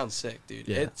 it sounds sick, dude.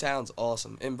 Yeah. It sounds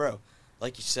awesome. And, bro,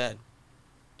 like you said,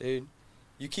 dude,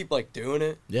 you keep, like, doing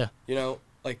it. Yeah.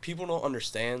 Like, people don't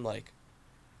understand, like,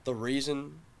 the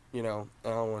reason, I don't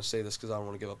want to say this because I don't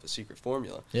want to give up the secret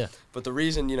formula. Yeah. But the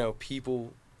reason,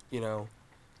 people,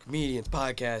 comedians,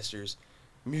 podcasters,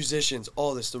 musicians,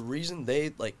 all this, the reason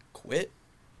they, like, quit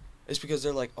is because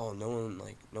they're like, oh, no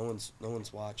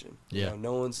one's watching. Yeah.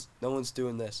 No one's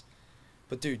doing this.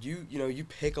 But dude, you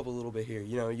pick up a little bit here.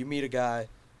 You meet a guy,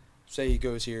 say he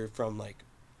goes here from like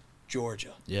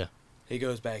Georgia. Yeah. He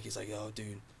goes back, he's like, oh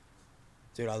dude,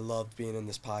 I loved being in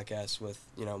this podcast with,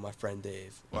 my friend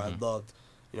Dave. Or I loved,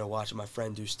 watching my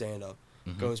friend do stand up.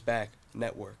 Mhm. Goes back,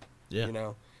 network.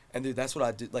 Yeah. And dude, that's what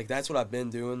I did, like that's what I've been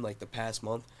doing like the past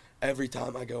month. Every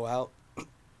time I go out,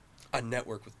 I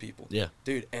network with people. Yeah.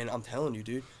 Dude, and I'm telling you,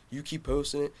 dude, you keep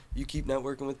posting it, you keep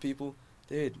networking with people,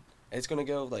 dude, it's gonna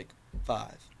go like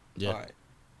 5. Yeah. All right.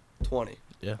 20.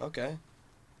 Yeah. Okay.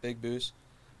 Big boost.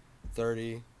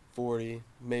 30, 40,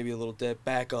 maybe a little dip,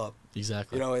 back up.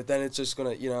 Exactly. Then it's just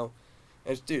gonna,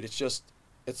 dude,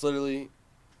 it's literally,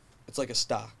 it's like a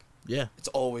stock. Yeah. It's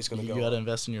always gonna go You gotta up.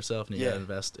 invest in yourself, and you gotta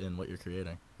invest in what you're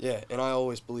creating. Yeah, and I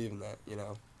always believe in that,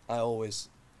 I always,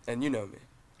 and you know me.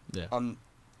 Yeah.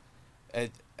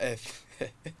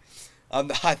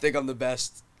 I think I'm the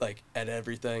best, like, at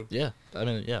everything. Yeah. I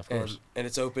mean, yeah, of course. And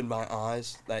it's opened my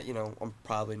eyes that, I'm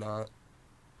probably not.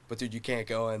 But, dude, you can't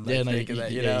go and Yeah, no, think of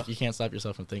that, you can't stop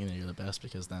yourself from thinking that you're the best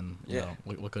because then, you know,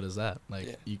 what good is that?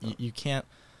 Like, Yeah. you can't,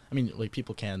 I mean, like,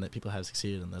 people have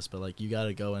succeeded in this, but, like, you got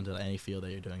to go into any field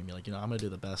that you're doing and be like, I'm going to do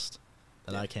the best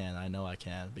that I can. I know I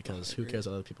can because who cares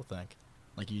what other people think?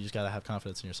 Like, you just got to have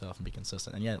confidence in yourself and be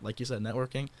consistent. And, yeah, like you said,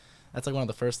 networking, that's, like, one of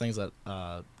the first things that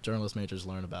journalist majors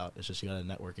learn about. It's just you got to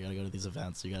network. You got to go to these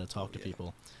events. You got to talk to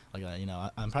people. Like,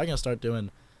 I'm probably going to start doing,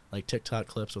 like, TikTok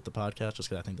clips with the podcast just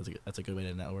because I think that's a good way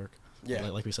to network. Yeah.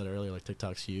 Like we said earlier, like,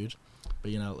 TikTok's huge.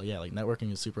 But, like,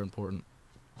 networking is super important.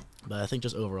 But I think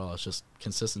just overall, it's just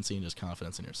consistency and just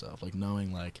confidence in yourself. Like,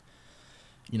 knowing, like,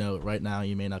 right now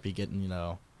you may not be getting,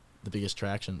 the biggest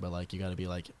traction, but, like, you got to be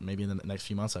like, maybe in the next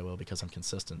few months I will because I'm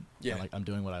consistent. Yeah. And, like, I'm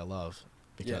doing what I love.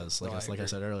 Because, I I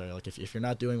said earlier, like, if you're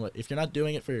not doing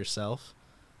it for yourself,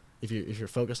 if you're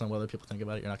focused on what other people think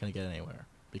about it, you're not going to get anywhere.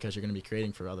 Because you're going to be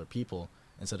creating for other people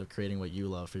instead of creating what you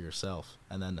love for yourself.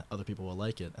 And then other people will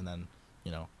like it, and then,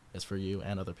 it's for you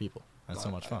and other people. And it's so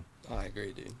much fun. I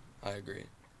agree, dude. I agree.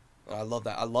 And I love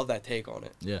that. I love that take on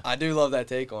it. Yeah. I do love that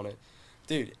take on it.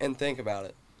 Dude, and think about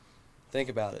it. Think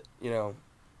about it. You know,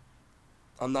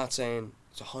 I'm not saying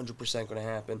it's 100% going to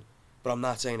happen, but I'm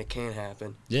not saying it can't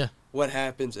happen. Yeah. What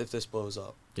happens if this blows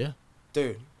up? Yeah.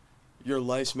 Dude, your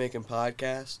life's making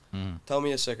podcasts. Mm. Tell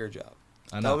me a sicker job.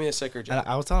 I know. Tell me a sicker job. And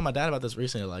I was telling my dad about this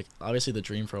recently. Like, obviously, the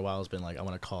dream for a while has been like, I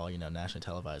want to call, nationally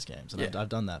televised games, and Yeah. I've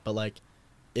done that. But like,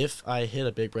 if I hit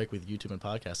a big break with YouTube and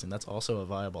podcasting, that's also a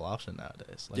viable option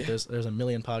nowadays. Like, Yeah. there's a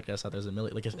million podcasts out there. There's a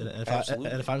million. Like,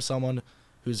 Absolutely. if I'm someone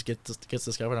who's gets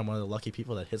discovered, I'm one of the lucky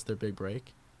people that hits their big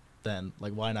break, then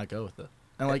like, why not go with it?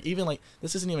 And like, even like,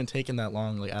 this isn't even taking that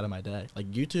long like out of my day. Like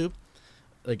YouTube,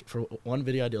 like for one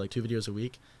video I do like 2 videos a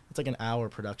week. It's like an hour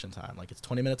production time. Like it's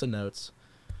 20 minutes of notes,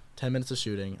 10 minutes of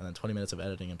shooting, and then 20 minutes of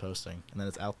editing and posting, and then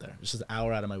it's out there. It's just an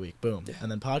hour out of my week. Boom. Yeah.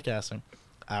 And then podcasting,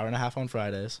 hour and a half on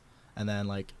Fridays, and then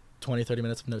like 20, 30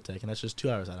 minutes of note taking. That's just 2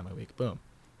 hours out of my week. Boom.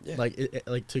 Yeah. Like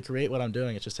like to create what I'm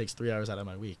doing, it just takes 3 hours out of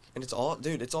my week. And it's all,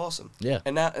 dude, it's awesome. Yeah.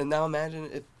 And now imagine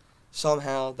if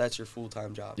somehow that's your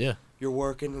full-time job. Yeah. You're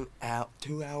working out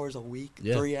 2 hours a week,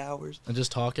 Yeah. 3 hours. And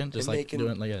just talking, just And like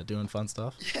making- doing fun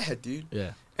stuff. Yeah, dude.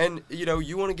 Yeah. And, you know,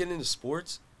 you want to get into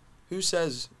sports? Who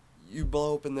says you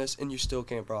blow open this and you still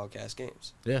can't broadcast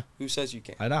games? Yeah. Who says you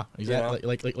can't? I know exactly.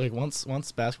 You know? Like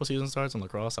once basketball season starts in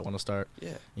lacrosse, I want to start.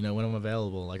 Yeah. When I'm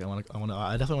available, like I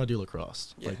definitely want to do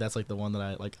lacrosse. Yeah. Like that's like the one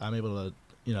that I'm able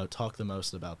to talk the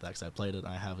most about that because I played it and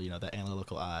I have that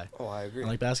analytical eye. Oh, I agree. And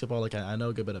like basketball, like I know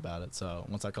a good bit about it. So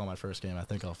once I call my first game, I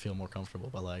think I'll feel more comfortable.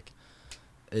 But like,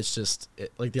 it's just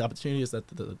like the opportunities that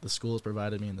the school has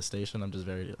provided me in the station. I'm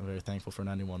very thankful for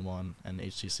 91.1 and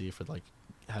HTC for like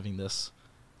having this.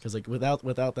 Because like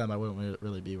without them, I wouldn't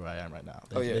really be where I am right now.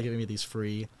 They're giving me these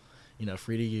free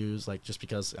to use. Like just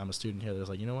because I'm a student here, they're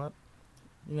like, you know what,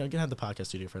 you can have the podcast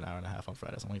studio for an hour and a half on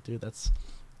Fridays. I'm like, dude, it's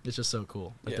just so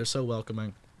cool. Like they're so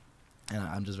welcoming, and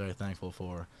I'm just very thankful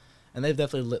for. And they've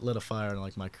definitely lit a fire in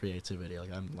like my creativity. Like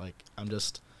I'm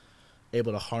just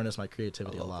able to harness my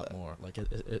creativity a lot more. Like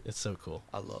it's so cool.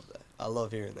 I love that. I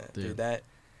love hearing that, Dude.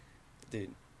 Dude.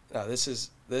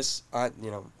 This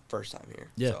first time here.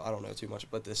 Yeah. So I don't know too much,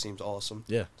 but this seems awesome.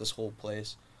 Yeah. This whole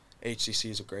place. HCC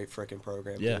is a great freaking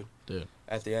program, Yeah, dude. dude.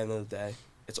 At the end of the day,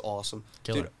 it's awesome.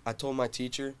 Killer. Dude, I told my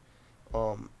teacher,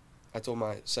 I told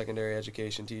my secondary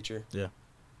education teacher. Yeah.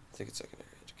 I think it's secondary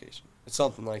education. It's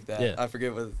something like that. Yeah. I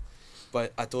forget what,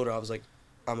 but I told her, I was like,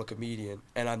 I'm a comedian,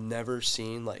 and I've never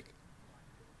seen like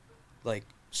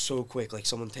so quick, like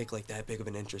someone take like that big of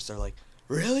an interest. They're like,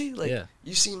 really? Like, Yeah.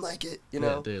 you seem like it, you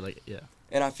know? Yeah, dude. Like yeah.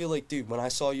 And I feel like, dude, when I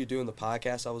saw you doing the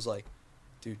podcast, I was like,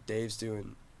 dude, Dave's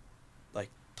doing like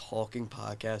talking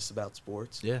podcasts about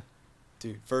sports. Yeah.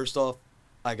 Dude, first off,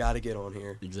 I got to get on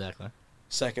here. Exactly.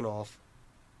 Second off,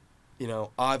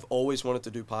 I've always wanted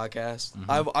to do podcasts.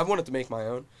 Mhm. I've wanted to make my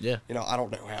own. Yeah. I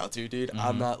don't know how to, dude. Mhm.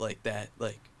 I'm not like that,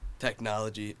 like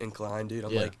technology inclined, dude.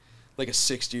 I'm Yeah. like a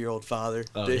 60-year-old father,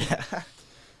 Oh dude. yeah.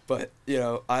 But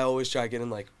I always try getting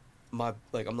like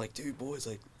I'm like, dude, boys,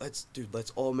 like let's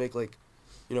all make like,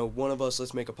 one of us,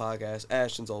 let's make a podcast.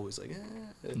 Ashton's always like,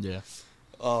 Yeah.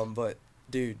 But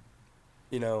dude,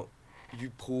 you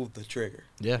pulled the trigger.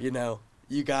 Yeah.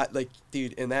 You got like,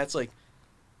 dude, and that's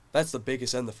the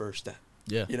biggest and the first step.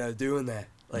 Yeah. Doing that,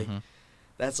 like, Mhm.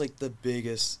 that's like the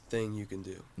biggest thing you can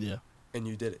do, Yeah. and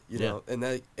you did it. You Yeah.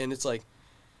 know, and it's like,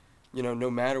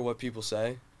 no matter what people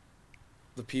say,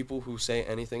 the people who say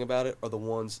anything about it are the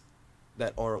ones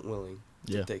that aren't willing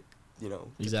to Yeah. take, to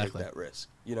Exactly. take that risk.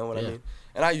 You know what I Yeah. mean?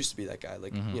 And I used to be that guy.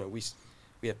 Like, Mhm.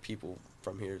 we have people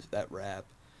from here that rap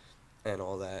and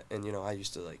all that, and I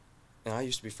used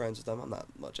to be friends with them. I'm not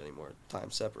much anymore.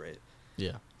 Time separate.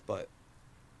 Yeah. But,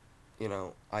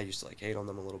 I used to hate on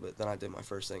them a little bit. Then I did my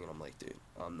first thing, and I'm like, dude,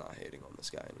 I'm not hating on this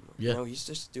guy anymore. Yeah. He's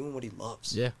just doing what he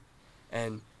loves. Yeah.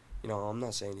 And, I'm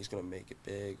not saying he's gonna make it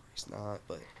big. He's not,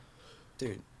 but,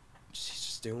 dude, he's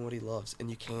just doing what he loves, and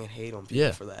you can't hate on people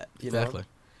Yeah. for that. Exactly.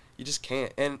 You just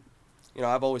can't. And,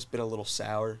 I've always been a little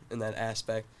sour in that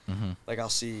aspect. Mm-hmm. Like, I'll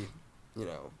see,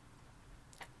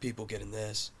 people getting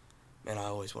this. Man, I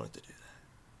always wanted to do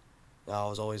that. I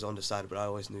was always undecided, but I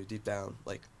always knew deep down,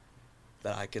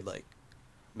 that I could,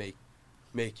 make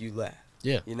you laugh.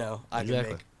 Yeah. I Exactly. can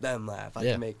make them laugh.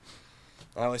 Yeah.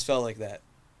 I always felt like that.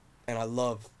 And I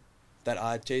love that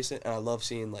I chase it, and I love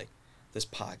seeing, this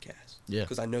podcast. Yeah.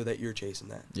 Because I know that you're chasing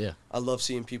that. Yeah. I love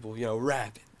seeing people, Yeah.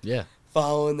 rapping, Yeah.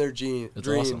 following their It's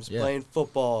dreams, awesome, yeah. playing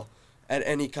football at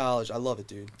any college. I love it,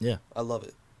 dude. Yeah. I love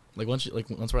it. Like once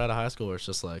we're out of high school, it's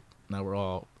just like now we're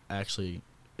all actually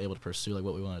able to pursue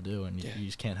what we want to do, and Yeah. you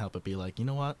just can't help but be like, you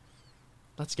know what,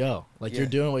 let's go. Like Yeah. you're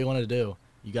doing what you wanted to do.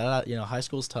 You got high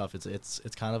school's tough. It's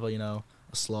kind of a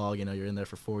a slog. You know, you're in there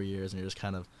for 4 years and you're just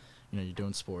kind of, you know, you're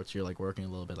doing sports. You're like working a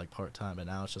little bit like part time, but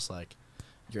now it's just like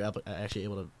you're actually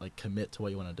able to like commit to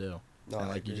what you want to do. No, and I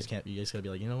like agree. you just can't. You just gotta be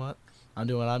like, you know what? I'm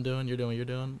doing what I'm doing. You're doing what you're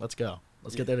doing. Let's go.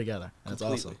 Let's get there together. And it's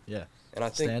awesome. Completely. Yeah. And I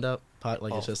think, Stand up,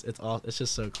 like it's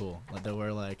just so cool. Like that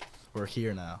we're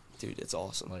here now. dude, it's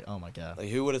awesome. Like, oh my god. Like,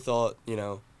 who would have thought,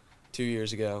 2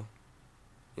 years ago,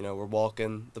 we're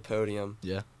walking the podium,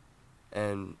 Yeah.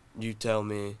 and you tell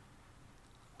me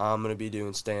I'm going to be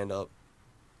doing stand-up.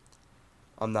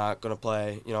 I'm not going to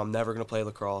play, I'm never going to play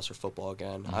lacrosse or football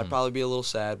again. I'd Mhm. probably be a little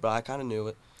sad, but I kind of knew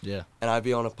it. Yeah. And I'd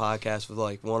be on a podcast with,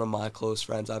 like, one of my close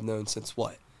friends I've known since,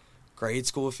 grade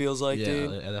school, it feels like, yeah,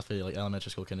 dude. I definitely like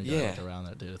elementary school, kindergarten, Yeah. like around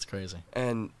that, dude. It's crazy.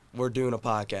 And we're doing a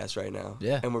podcast right now.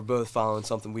 Yeah. And we're both following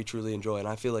something we truly enjoy. And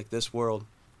I feel like this world,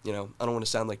 I don't want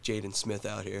to sound like Jaden Smith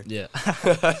out here. Yeah.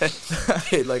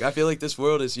 Dude, like, I feel like this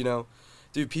world is,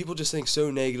 dude, people just think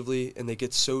so negatively and they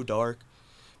get so dark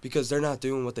because they're not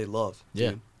doing what they love. Dude.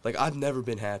 Yeah. Like, I've never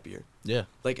been happier. Yeah.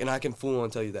 Like, and I can full on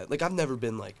tell you that. Like, I've never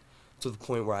been, like, to the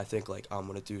point where I think, like, I'm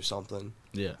going to do something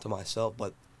Yeah. to myself,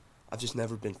 but I've just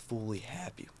never been fully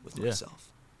happy with Yeah.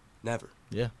 myself. Never.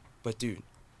 Yeah. But, dude,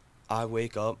 I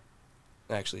wake up.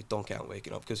 Actually, don't count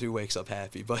waking up because who wakes up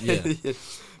happy? But, Yeah.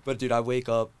 but, dude, I wake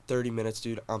up 30 minutes,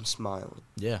 dude, I'm smiling.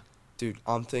 Yeah. Dude,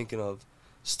 I'm thinking of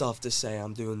stuff to say.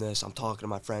 I'm doing this. I'm talking to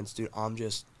my friends. Dude, I'm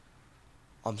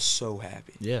so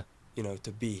happy, Yeah.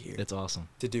 to be here, It's awesome.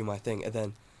 to do my thing. And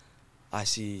then I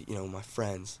see, my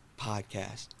friends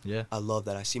podcast. Yeah. I love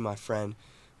that. I see my friend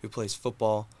who plays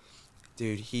football.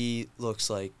 Dude, he looks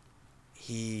like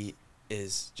he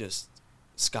is just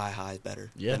sky high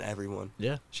better Yeah. than everyone.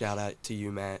 Yeah. Shout out to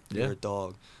you, Matt. Yeah. You're a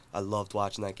dog. I loved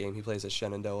watching that game. He plays at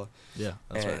Shenandoah. Yeah.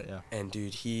 That's and, right. Yeah. And,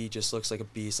 dude, he just looks like a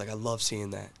beast. Like, I love seeing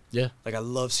that. Yeah. Like, I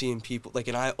love seeing people. Like,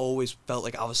 and I always felt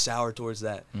like I was sour towards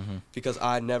that Mm-hmm. because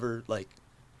I never, like,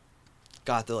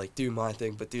 got to, like, do my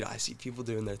thing. But, dude, I see people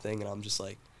doing their thing, and I'm just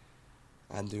like,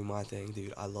 I'm doing my thing,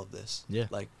 dude. I love this. Yeah.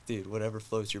 Like, dude, whatever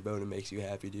floats your boat and makes you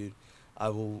happy, dude. I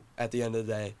will, at the end of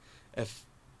the day, if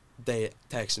they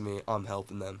text me, I'm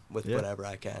helping them with Yeah. whatever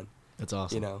I can. It's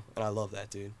awesome. And I love that,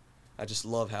 dude. I just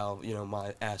love how,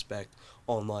 my aspect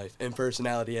on life and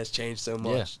personality has changed so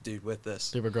much, dude, with this.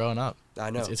 Dude, we're growing up.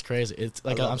 I know. It's crazy. It's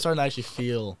like I love I'm it. starting to actually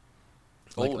feel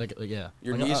Old. like yeah.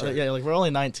 Your like, knees hurt. yeah, like we're only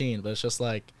 19, but it's just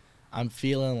like I'm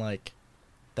feeling like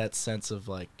that sense of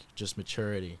like just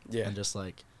maturity. Yeah. And just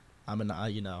like I'm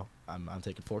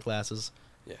taking 4 classes.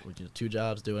 Yeah. We do 2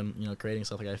 jobs doing, creating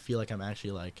stuff. Like I feel like I'm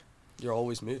actually like You're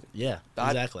always moving. yeah, I-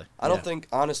 exactly. I don't Yeah. think,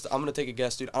 I'm going to take a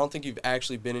guess, dude. I don't think you've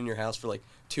actually been in your house for, like,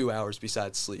 2 hours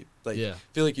besides sleep. Like, Yeah. I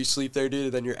feel like you sleep there, dude,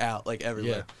 and then you're out, like,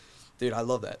 everywhere. Yeah. Dude, I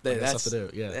love that. I got That's stuff to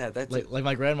do. Yeah. Yeah, that's like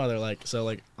my grandmother, like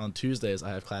on Tuesdays I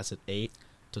have class at 8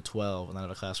 to 12, and then I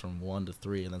have a class from 1 to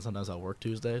 3, and then sometimes I'll work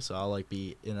Tuesday, so I'll like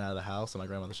be in and out of the house, and my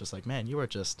grandmother's just like, man, you are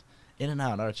just in and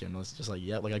out, aren't you? And I was just like,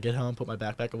 yeah. Like I get home, put my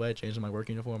backpack away, change in my work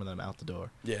uniform, and then I'm out the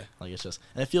door. Yeah. Like it's just,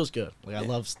 and it feels good. Like I Yeah.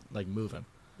 love like moving.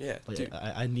 Yeah, Like dude.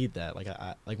 I need that. Like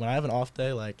I like when I have an off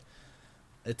day, like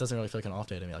it doesn't really feel like an off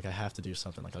day to me. Like I have to do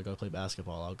something. Like I'll go play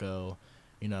basketball. I'll go,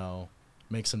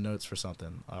 make some notes for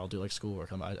something. I'll do like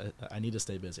schoolwork. I need to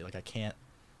stay busy. Like I can't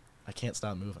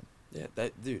stop moving. Yeah,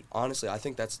 dude, honestly, I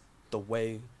think that's the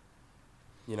way,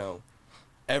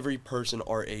 every person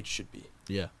our age should be.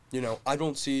 Yeah. I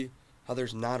don't see how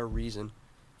there's not a reason,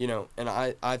 and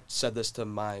I've said this to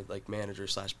my, like, manager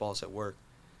 / boss at work,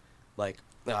 like,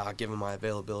 given my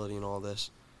availability and all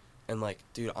this, and, like,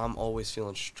 dude, I'm always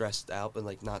feeling stressed out, but,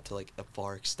 like, not to, like, a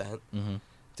far extent, Mm-hmm.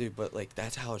 dude, but, like,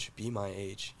 that's how it should be my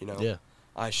age, Yeah.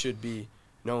 I should be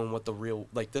knowing what the real,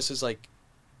 like, this is, like,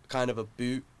 kind of a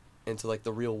boot into, like,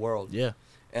 the real world, Yeah.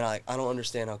 and I don't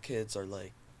understand how kids are,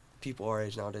 like, people our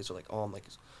age nowadays are like, oh, I'm, like,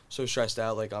 so stressed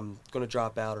out, like, I'm gonna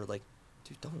drop out, or, like,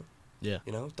 dude, don't. Yeah.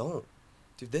 Don't.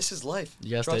 Dude, this is life.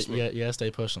 You gotta Trust stay. me. You gotta stay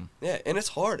pushing. Yeah, and it's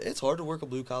hard. It's hard to work a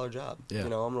blue collar job. Yeah. I'm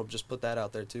gonna just put that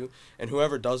out there too. And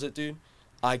whoever does it, dude,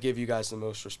 I give you guys the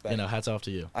most respect. Hats off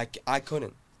to you. I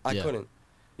couldn't. Yeah.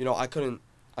 I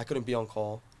couldn't be on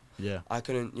call. Yeah. I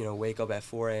couldn't, wake up at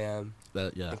 4 a.m.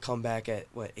 That. Yeah. and come back at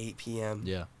 8 p.m.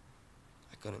 Yeah.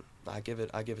 I couldn't. I give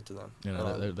it to them.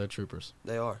 They're troopers.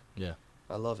 They are. Yeah.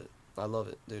 I love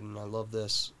it, dude, and I love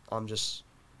this. I'm just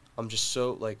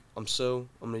so, like, I'm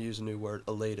gonna use a new word,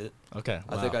 elated. Okay.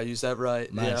 Wow. I think I used that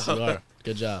right. Nice. Yeah. You are.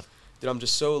 Good job. Dude, I'm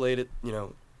just so elated,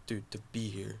 dude, to be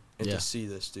here and Yeah. to see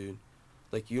this, dude.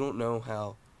 Like, you don't know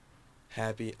how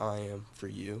happy I am for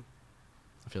you,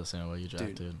 I feel the same way you, Jack,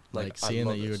 Dude, dude. like, Like I seeing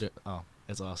love that you were. this.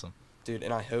 It's awesome. dude,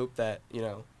 and I hope that,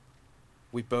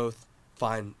 we both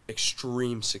find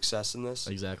extreme success in this,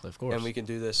 Exactly. Of course. and we can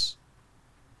do this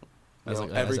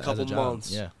Every couple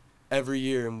months. Yeah. Every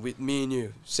year, and me and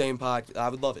you, same podcast. I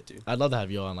would love it, dude. I'd love to have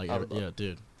you on. Like,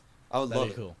 dude. I would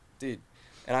love it. Cool, dude.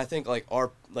 And I think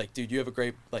dude, you have a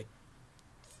great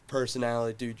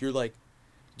personality, dude. You're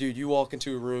dude, you walk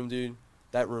into a room, dude,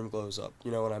 that room glows up.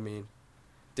 You know what I mean,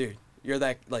 dude? You're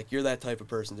that type of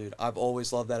person, dude. I've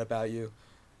always loved that about you.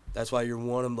 That's why you're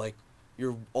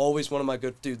always one of my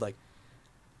good, dude.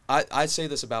 I say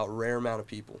this about a rare amount of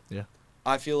people. Yeah.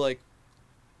 I feel like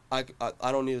I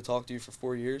don't need to talk to you for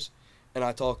 4 years, and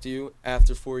I talk to you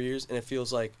after 4 years, and it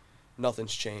feels like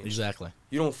nothing's changed. Exactly.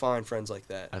 You don't find friends like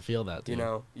that. I feel that, dude. You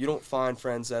know, you don't find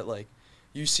friends that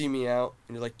you see me out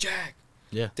and you're like, Jack.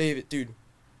 Yeah. David, dude,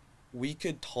 we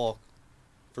could talk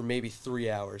for maybe 3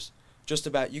 hours. Just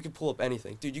about, you could pull up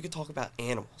anything. Dude, you could talk about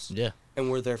animals. Yeah. And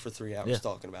we're there for 3 hours Yeah.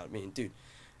 talking about it. I mean, dude,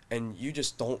 and you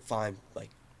just don't find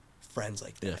friends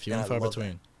like that. Yeah, few and far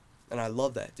between. And I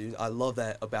love that, dude. I love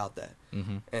that about that.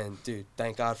 Mm-hmm. And, dude,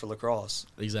 thank God for lacrosse.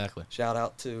 Exactly. Shout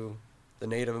out to the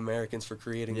Native Americans for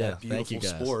creating that beautiful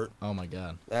sport. Oh, my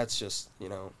God. That's just,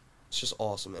 it's just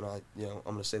awesome. And I'm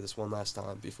going to say this one last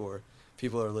time before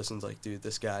people are listening, dude,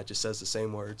 this guy just says the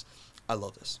same words. I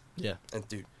love this. Yeah. And,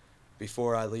 dude,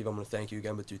 before I leave, I'm going to thank you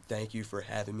again. But, dude, thank you for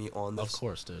having me on this. Of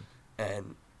course, dude.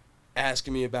 And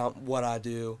asking me about what I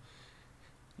do.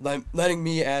 Letting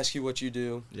me ask you what you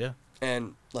do. Yeah.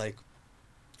 And, I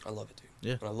love it, dude.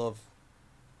 Yeah. And I love,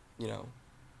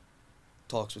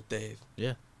 talks with Dave.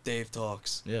 Yeah. Dave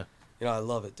talks. Yeah. I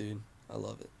love it, dude. I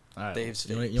love it. All right. Dave's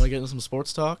you want to get into some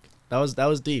sports talk? That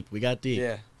was deep. We got deep.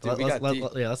 Yeah. Dude,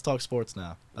 let's talk sports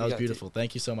now. That was beautiful. Deep.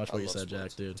 Thank you so much for what you said,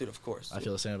 sports. Jack, dude. Dude, of course. I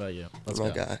feel the same about you. Let's You're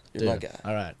go. my guy. You're dude. my guy.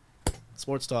 All right.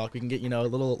 Sports talk. We can get, a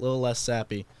little less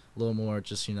sappy, a little more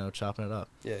just, chopping it up.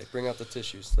 Yeah, bring out the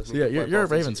tissues. So yeah, you're a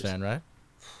Ravens fan, right?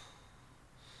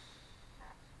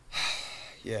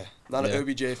 Yeah. Not an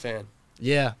OBJ fan.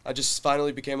 Yeah. I just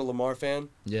finally became a Lamar fan.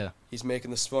 Yeah. He's making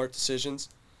the smart decisions.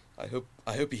 I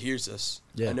hope he hears this.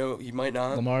 Yeah. I know he might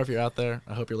not. Lamar, if you're out there,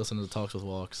 I hope you're listening to Talks with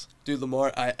Walks. Dude,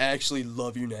 Lamar, I actually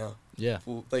love you now. Yeah.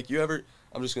 You ever...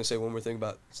 I'm just going to say one more thing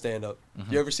about stand-up.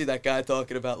 Mm-hmm. You ever see that guy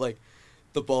talking about,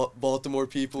 the Baltimore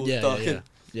people talking?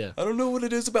 Yeah. I don't know what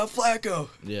it is about Flacco.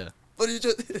 Yeah. But he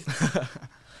just...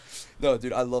 No,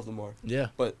 dude, I love Lamar. Yeah.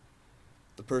 But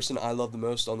the person I love the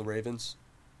most on the Ravens,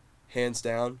 hands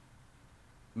down,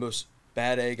 most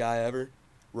bad A guy ever,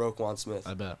 Roquan Smith.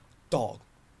 I bet. Dog.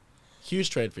 Huge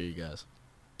trade for you guys.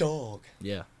 Dog.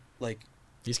 Yeah.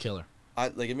 He's killer.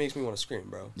 It makes me want to scream,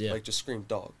 bro. Yeah. Just scream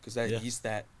dog, because he's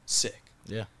that sick.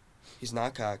 Yeah. He's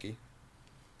not cocky.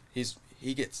 He's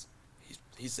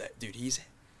that dude. He's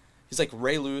like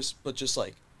Ray Lewis, but just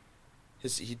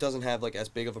he doesn't have as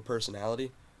big of a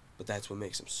personality, but that's what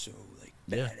makes him so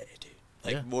bad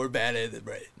dude. More bad than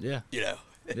Ray. Yeah.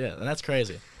 Yeah, and that's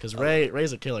crazy because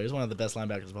Ray's a killer. He's one of the best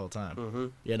linebackers of all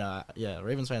time. Mm-hmm.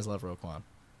 Ravens fans love Roquan.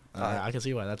 I can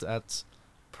see why. That's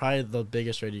probably the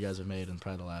biggest trade you guys have made in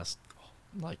probably the last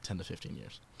 10 to 15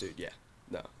 years. Dude, yeah.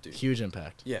 No, dude. Huge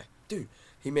impact. Yeah. Dude,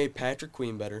 he made Patrick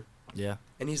Queen better. Yeah.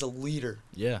 And he's a leader.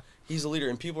 Yeah. He's a leader.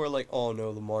 And people are like, oh,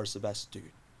 no, Lamar's the best.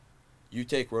 Dude, you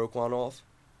take Roquan off,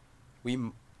 we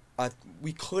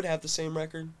could have the same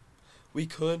record. We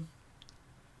could.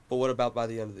 But what about by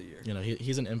the end of the year?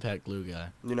 He's an impact glue guy.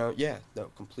 Yeah.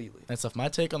 No, completely. And stuff. My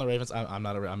take on the Ravens, I'm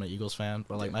an Eagles fan,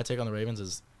 but my take on the Ravens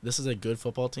is this is a good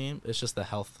football team. It's just the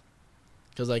health.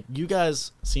 Because you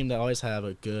guys seem to always have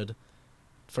a good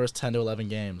first 10 to 11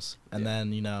 games. And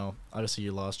then, obviously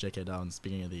you lost J.K. Dobbins at the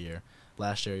beginning of the year.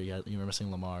 Last year you were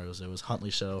missing Lamar. It was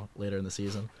Huntley show later in the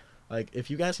season. If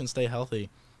you guys can stay healthy,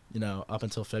 up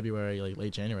until February,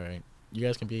 late January, you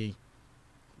guys can be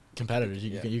competitors.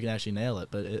 You can actually nail it.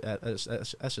 But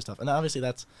that's just tough. And obviously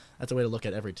that's a way to look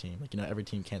at every team. Every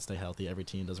team can't stay healthy. Every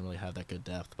team doesn't really have that good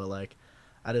depth. But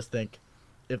I just think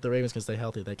if the Ravens can stay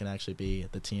healthy, they can actually be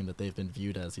the team that they've been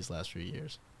viewed as these last few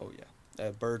years. Oh yeah,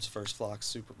 birds first, flocks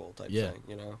Super Bowl type thing.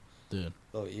 Dude.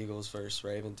 Oh, Eagles versus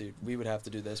Raven, dude. We would have to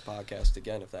do this podcast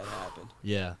again if that happened.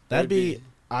 Yeah, that'd be.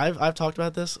 I've talked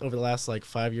about this over the last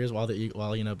 5 years while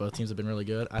both teams have been really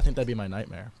good. I think that'd be my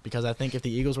nightmare because I think if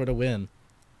the Eagles were to win,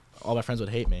 all my friends would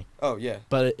hate me. Oh yeah.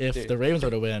 But if the Ravens were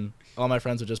to win, all my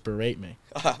friends would just berate me.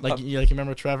 You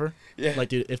remember Trevor? Yeah.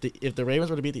 Dude, if the Ravens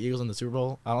were to beat the Eagles in the Super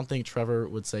Bowl, I don't think Trevor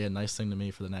would say a nice thing to me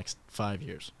for the next 5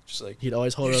 years. Just he'd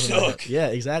always hold it over my head. Yeah,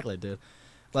 exactly, dude.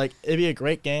 It'd be a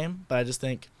great game, but I just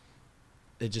think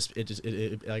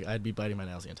I'd be biting my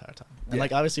nails the entire time. And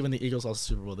obviously when the Eagles lost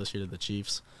the Super Bowl this year to the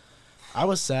Chiefs, I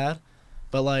was sad,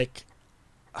 but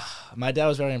my dad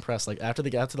was very impressed. After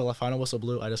the final whistle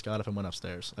blew, I just got up and went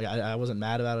upstairs. I wasn't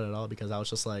mad about it at all because I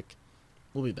was just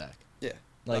we'll be back. Yeah.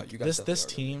 Like you guys this definitely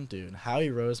are team, dude, Howie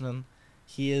Roseman,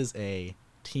 he is a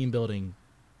team building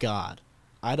god.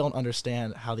 I don't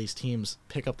understand how these teams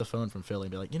pick up the phone from Philly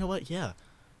and be like, you know what, yeah,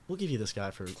 we'll give you this guy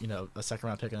for, a second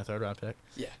round pick and a third round pick.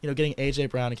 Yeah. Getting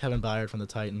AJ Brown and Kevin Byard from the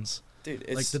Titans. Dude,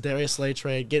 Like it's the Darius Slay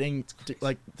trade, getting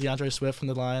like DeAndre Swift from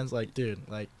the Lions. Like, dude,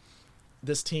 like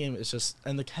this team is just,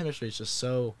 and the chemistry is just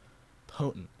so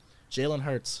potent. Jalen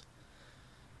Hurts.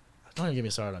 Don't even get me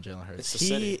started on Jalen Hurts. It's the He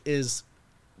city. is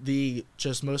the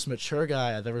just most mature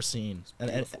guy I've ever seen.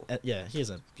 And beautiful. yeah, he is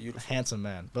a beautiful. handsome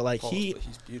man. But like Pause, but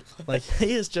he's beautiful. like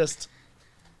he is just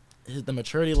the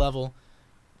maturity level.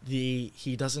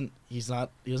 He doesn't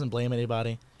blame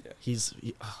anybody. Yeah. He's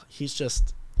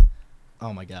just,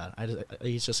 oh my god,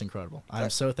 he's just incredible. I'm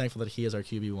so thankful that he is our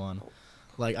QB1.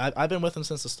 Like I've been with him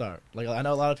since the start. Like I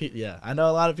know a lot of people. Yeah, I know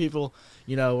a lot of people.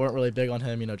 Weren't really big on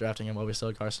him. Drafting him while we still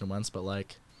had Carson Wentz. But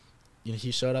like,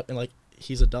 he showed up and like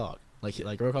he's a dog. Like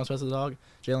Roquan Smith's a dog.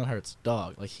 Jalen Hurts,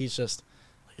 dog. Like he's just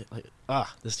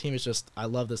this team is just. I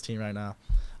love this team right now.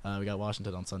 We got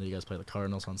Washington on Sunday. You guys play the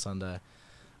Cardinals on Sunday.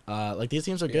 Like these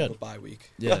teams are good. A bye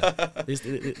week. Yeah. These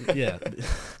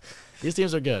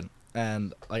teams are good,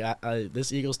 and like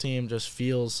this Eagles team just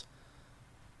feels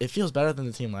better than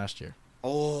the team last year.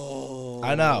 Oh.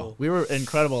 I know we were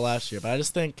incredible last year, but I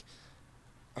just think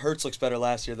Hurts looks better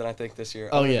last year than I think this year.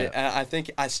 Oh, yeah.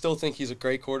 I still think he's a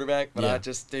great quarterback, but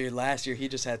Yeah. last year he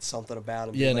just had something about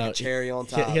him. Yeah, like no, a cherry on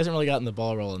top. he hasn't really gotten the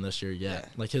ball rolling this year yet. Yeah.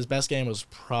 Like his best game was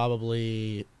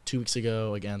probably 2 weeks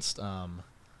ago against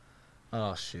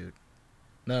oh shoot,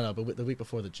 no, but the week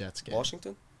before the Jets game.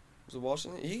 Washington? Was it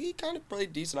Washington? He kind of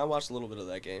played decent. I watched a little bit of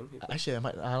that game. Actually,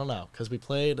 I don't know, because we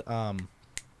played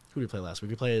who did we play last week?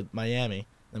 We played Miami,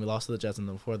 then we lost to the Jets, and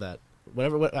then before that,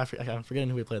 I'm forgetting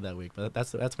who we played that week. But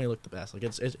that's when he looked the best. Like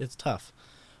it's tough,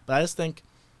 but I just think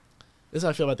this is how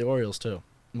I feel about the Orioles too.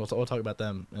 We'll talk about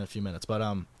them in a few minutes. But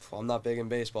I'm not big in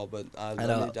baseball, but I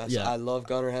yeah. love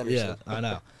Gunnar Henderson. Yeah, I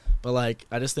know. But like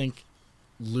I just think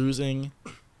losing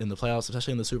in the playoffs,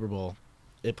 especially in the Super Bowl,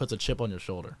 it puts a chip on your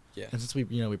shoulder. Yeah. And since we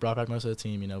brought back most of the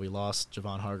team, we lost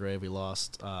Javon Hargrave, we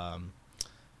lost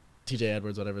T.J.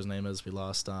 Edwards, whatever his name is, we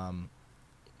lost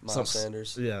Miles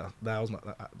Sanders. Yeah, that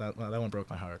one broke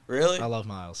my heart. Really? I love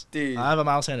Miles. Dude. I have a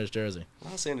Miles Sanders jersey.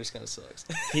 Miles Sanders kind of sucks.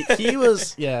 He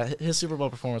was his Super Bowl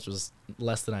performance was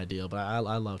less than ideal, but I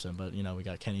loved him. But we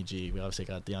got Kenny G, we obviously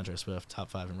got DeAndre Swift,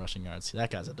 top 5 in rushing yards. That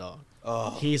guy's a dog.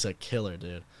 Oh. He's a killer,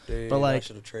 dude. Dude, but like, I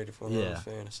should have traded for him in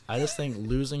fantasy. I just think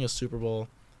losing a Super Bowl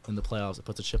in the playoffs, it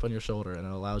puts a chip on your shoulder and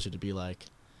it allows you to be like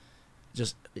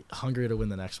just hungry to win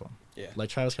the next one. Yeah. Like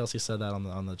Travis Kelce said that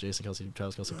on the Jason Kelce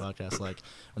Travis Kelce podcast. Like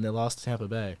when they lost to Tampa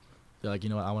Bay, they're like,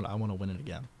 what, I want to win it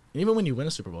again. And even when you win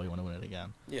a Super Bowl, you want to win it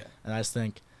again. Yeah. And I just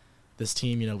think this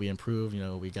team, we improved.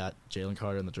 We got Jalen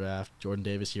Carter in the draft, Jordan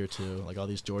Davis here too. Like all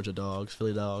these Georgia dogs,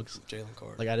 Philly dogs. Jalen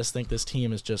Carter. Like I just think this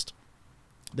team is just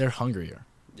they're hungrier.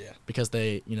 Yeah. Because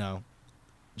they,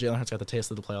 Jalen Hurts got the taste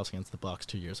of the playoffs against the Bucs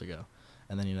 2 years ago,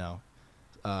 and then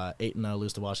 8-0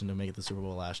 lose to Washington, make it to the Super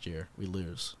Bowl last year. We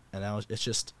lose, and now it's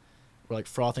just we're like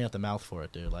frothing at the mouth for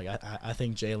it, dude. Like I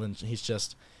think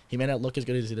Jalen, he may not look as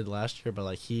good as he did last year, but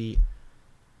like he's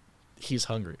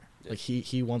hungrier. Yeah. Like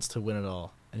he wants to win it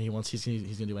all, and he's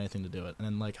gonna do anything to do it. And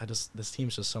then like this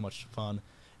team's just so much fun.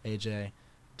 AJ,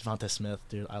 Devontae Smith,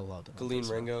 dude, I loved him. Khalil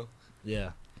Ringo.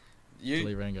 Yeah.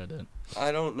 Khalil Ringo did.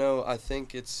 I don't know. I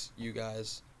think it's you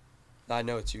guys. I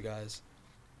know it's you guys.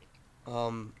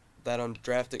 That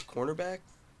undrafted cornerback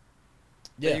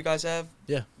that you guys have?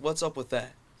 Yeah. What's up with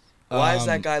that? Why is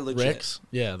that guy legit? Ricks?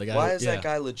 Yeah, the guy. Why is that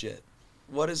guy legit?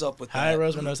 What is up with Howie that?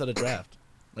 Roseman knows how to draft.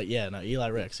 Eli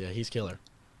Ricks. Yeah, he's killer.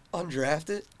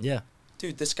 Undrafted? Yeah.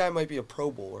 Dude, this guy might be a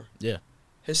Pro Bowler. Yeah.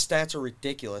 His stats are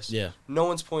ridiculous. Yeah. No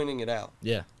one's pointing it out.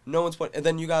 Yeah. No one's pointing. And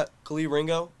then you got Khalil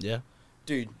Ringo. Yeah.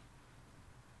 Dude,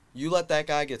 you let that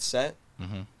guy get set.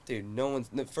 Mm-hmm.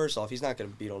 Dude, first off, he's not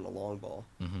going to beat on the long ball.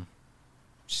 Mm-hmm.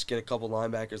 Just get a couple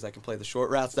linebackers that can play the short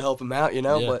routes to help him out,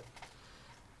 Yeah. But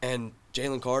and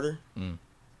Jalen Carter,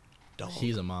 dog.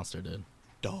 He's a monster, dude.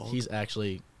 Dog. He's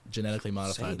actually genetically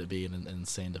modified to be an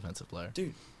insane defensive player.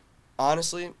 Dude,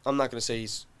 honestly, I'm not going to say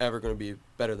he's ever going to be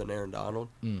better than Aaron Donald,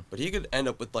 but he could end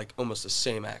up with like almost the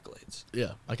same accolades.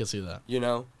 Yeah, I can see that.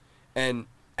 And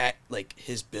at like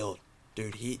his build,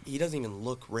 dude, he doesn't even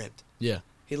look ripped. Yeah.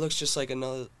 He looks just like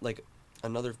another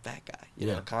fat guy, you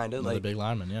know, kind of like a big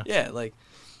lineman, yeah. Yeah, like,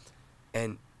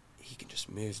 and he can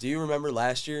just move. Do you remember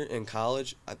last year in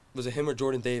college? Was it him or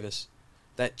Jordan Davis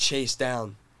that chased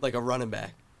down like a running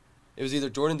back? It was either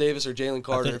Jordan Davis or Jalen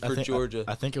Carter for Georgia.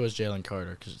 I think it was Jalen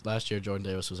Carter because last year Jordan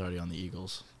Davis was already on the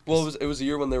Eagles. Well, it was a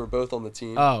year when they were both on the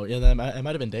team. Oh yeah, it might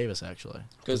have been Davis actually.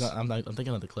 Because I'm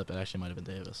thinking of the clip. It actually might have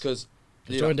been Davis. Because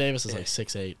 'Cause Dude, Jordan Davis is yeah. like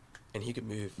 6'8". And he can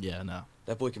move. Yeah, no.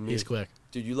 That boy can move. He's quick.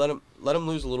 Dude, you let him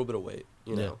lose a little bit of weight,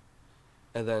 you Yeah. know.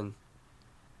 And then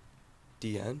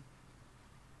DN?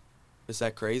 Is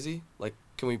that crazy? Like,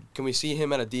 can we see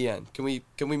him at a DN? Can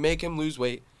we make him lose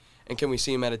weight, and can we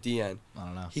see him at a DN? I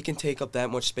don't know. He can take up that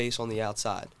much space on the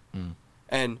outside. Mm.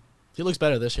 And He looks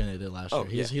better this year than he did last Oh,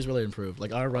 year. He's yeah. he's really improved.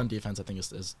 Like, our run defense, I think,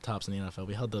 is tops in the NFL.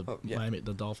 We held the Oh, yeah.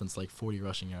 the Dolphins like 40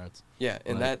 rushing yards. yeah,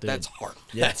 and Like, dude. that's hard.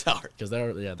 Yeah. That's hard. Because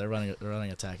their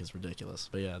running attack is ridiculous.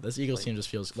 But yeah, this Eagles Like- team just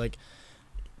feels like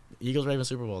Eagles Ravens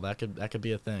Super Bowl. That could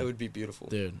be a thing. It would be beautiful.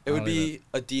 Dude. It I would don't be even-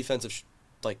 a defensive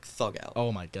like thug out.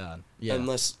 Oh my God. Yeah.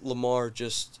 Unless Lamar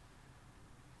just,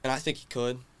 and I think he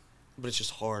could, but it's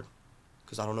just hard,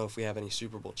 because I don't know if we have any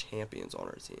Super Bowl champions on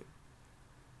our team.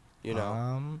 You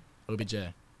know,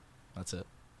 OBJ. That's it.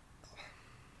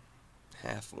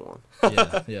 half one.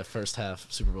 Yeah. First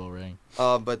half Super Bowl ring.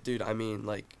 But dude, I mean,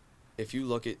 like, if you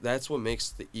look at, that's what makes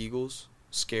the Eagles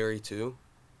scary too.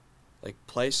 Like,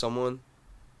 play someone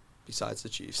besides the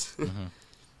Chiefs. Mhm.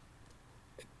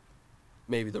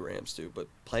 Maybe the Rams too, but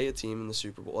play a team in the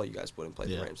Super Bowl. Well, you guys wouldn't play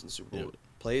Yeah. the Rams in the Super Bowl. Yeah.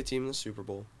 Play a team in the Super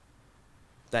Bowl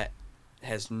that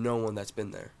has no one that's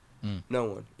been there. Mm. No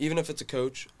one. Even if it's a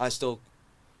coach,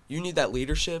 you need that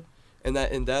leadership and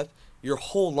that in depth. Your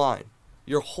whole line,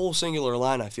 your whole singular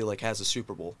line, I feel like, has a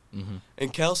Super Bowl. Mm-hmm.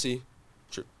 And Kelsey,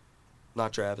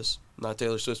 not Travis, not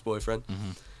Taylor Swift's boyfriend,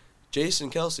 Mm-hmm. Jason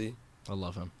Kelsey, I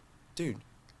love him. dude,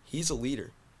 he's a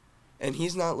leader. And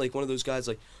he's not like one of those guys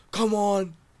like, come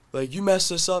on, like, you messed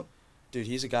this up. Dude,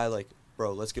 he's a guy like,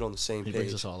 bro, let's get on the same He page.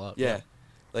 brings us all up. Yeah.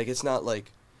 Like, it's not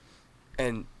like,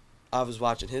 and I was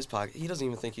watching his podcast. He doesn't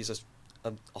even think he's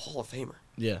a Hall of Famer.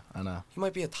 Yeah, I know. He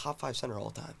might be a top 5 center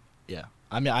all time. Yeah.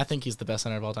 I mean, I think he's the best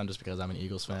center of all time just because I'm an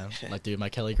Eagles fan. Like, dude, my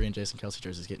Kelly Green, Jason Kelsey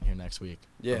jersey's getting here next week.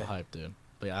 Yeah. I'm hyped, dude.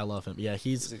 But yeah, I love him. Yeah,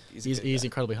 he's a good guy.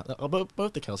 incredibly.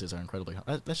 Both the Kelseys are incredibly.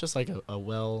 That's just like a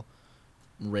well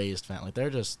raised fan. Like, they're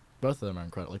just, both of them are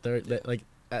incredible. Like,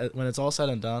 when it's all said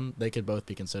and done, they could both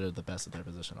be considered the best at their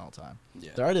position all time.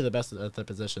 Yeah. They're already the best at their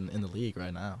position in the league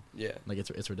right now. Yeah. Like,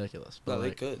 it's ridiculous. But No, they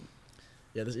like, could.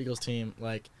 yeah, this Eagles team,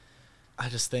 like, I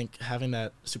just think having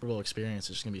that Super Bowl experience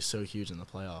is just gonna be so huge in the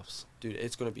playoffs. Dude,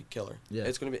 it's going to be killer. Yeah.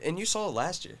 It's going to be, and you saw it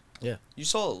last year. Yeah. You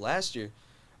saw it last year.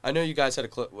 I know you guys had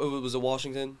was it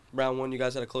Washington round 1 you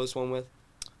guys had a close one with?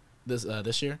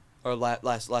 This year, Or last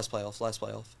playoff.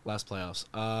 last playoffs.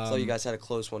 So you guys had a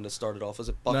close one to start it off. Was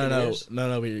it No, Buccaneers?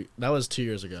 that was 2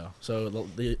 years ago. So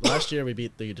the last year we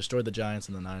destroyed the Giants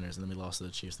and the Niners, and then we lost to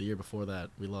the Chiefs. The year before that,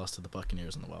 we lost to the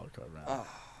Buccaneers in the wild card round. Ah.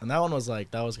 And that one was kind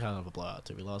of a blowout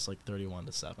too. We lost like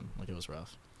 31-7. Like, it was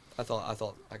rough. I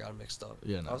thought I got it mixed up.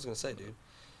 Yeah, no. I was gonna say, dude,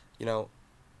 you know,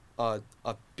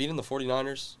 beating the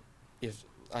 49ers,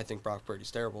 I think Brock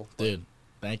Purdy's terrible. but Dude,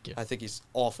 thank you. I think he's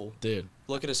awful. Dude,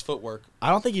 Look at his footwork. I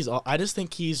don't think I just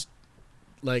think he's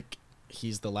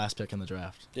the last pick in the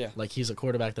draft. Yeah. Like, he's a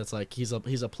quarterback that's like he's a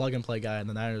plug and play guy, and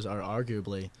the Niners are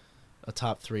arguably a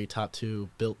top 3, top 2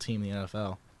 built team in the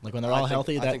NFL. Like, when they're all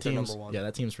healthy, I that think they're team's number 1.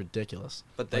 that team's ridiculous.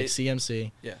 But Like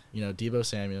CMC, yeah. you know, Debo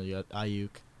Samuel, you got Ayuk,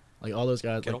 like all those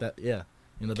guys Kittle? like that. Yeah,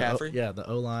 you know, McCaffrey? the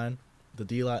O line, the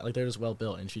D line, like, they're just well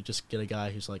built. And if you just get a guy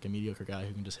who's like a mediocre guy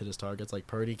who can just hit his targets, like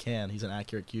Purdy he's an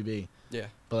accurate QB. Yeah.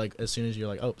 But like, as soon as you're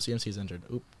like, oh, CMC's injured,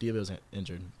 oop, Debo's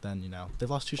injured, then, you know, they've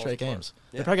lost 2 straight Falls apart. games.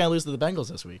 Yeah. They're probably gonna lose to the Bengals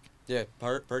this week. Yeah.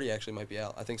 Purdy actually might be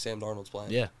out. I think Sam Darnold's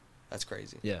playing. Yeah, That's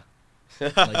crazy. yeah.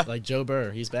 like Joe Burr,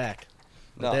 he's back.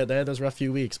 No. They had those rough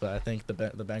few weeks, but I think the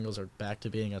Bengals are back to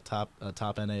being a top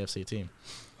NAFC team.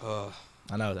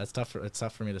 I know it's tough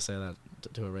for me to say that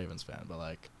to a Ravens fan, but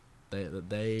like,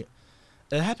 it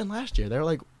happened last year. They were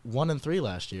like 1-3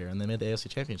 last year, and they made the AFC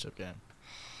Championship game.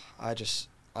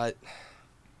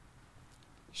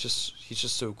 He's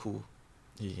just so cool.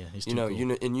 Yeah, he's too You know,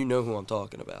 cool. you know who I'm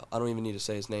talking about. I don't even need to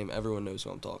say his name. Everyone knows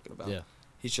who I'm talking about. Yeah.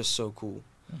 He's just so cool.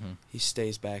 Mhm. He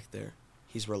stays back there.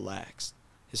 He's relaxed.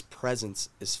 His presence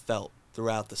is felt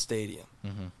throughout the stadium,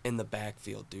 Mhm. in the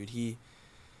backfield, dude.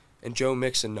 And Joe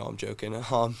Mixon. No, I'm joking.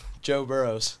 Joe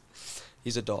Burrows.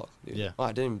 He's a dog, dude. Yeah.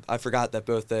 Oh, I forgot that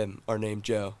both them are named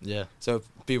Joe. Yeah. So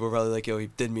people are probably like, yo, he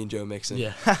did mean Joe Mixon.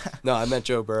 Yeah. No, I meant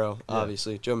Joe Burrow. Yeah.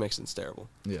 Obviously, Joe Mixon's terrible.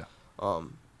 Yeah.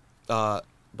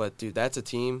 But dude, that's a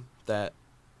team that,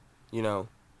 you know,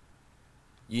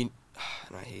 and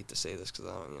I hate to say this because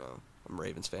I'm a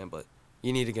Ravens fan, but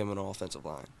you need to give him an offensive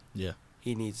line. Yeah.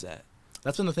 He needs that.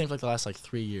 That's been the thing for like the last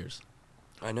 3 years.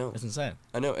 I know. It's insane.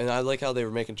 I know, and I like how they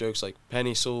were making jokes like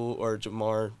Penny Sewell or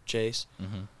Jamar Chase.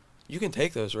 Mhm. You can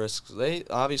take those risks. They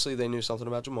knew something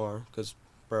about Jamar because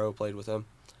Burrow played with him.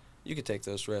 You could take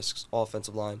those risks,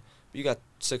 offensive line. But you got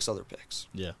 6 other picks.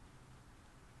 Yeah.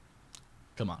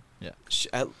 Come on. Yeah.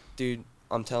 Dude,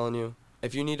 I'm telling you,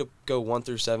 if you need to go 1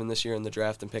 through 7 this year in the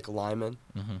draft and pick a lineman,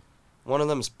 Mm-hmm. one of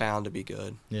them is bound to be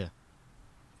good. Yeah.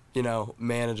 You know,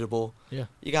 manageable. Yeah.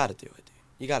 You got to do it, dude.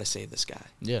 You got to save this guy.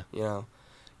 Yeah. You know,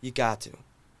 you got to.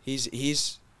 He's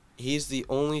the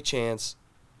only chance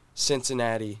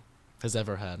Cincinnati Has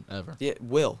ever had, ever.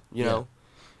 will, you Yeah. know.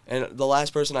 And the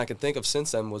last person I can think of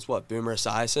since then was what? Boomer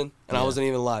Esiason? And I Yeah. wasn't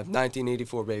even alive.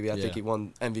 1984, baby. I Yeah. think he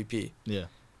won MVP. Yeah.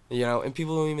 You know, and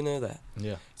people don't even know that.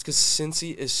 Yeah. It's because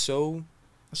Cincy is so...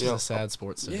 It's You just know, a sad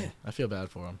sports city. yeah. I feel bad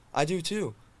for him. I do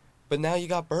too. But now you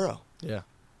got Burrow. Yeah.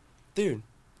 Dude,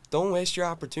 don't waste your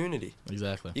opportunity.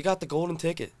 Exactly. You got the golden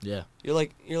ticket. Yeah. You're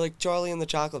like Charlie in the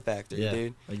Chocolate Factory, Yeah.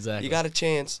 dude. Exactly. You got a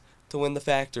chance to win the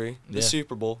factory, the Yeah.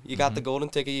 Super Bowl. You got the Mhm. golden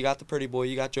ticket. You got the pretty boy.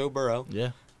 You got Joe Burrow.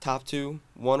 Yeah. Top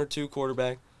 1 or 2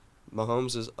 quarterback.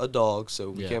 Mahomes is a dog, so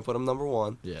we Yeah. can't put him number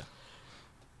 1. Yeah.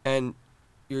 And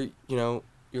you're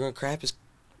gonna crap his.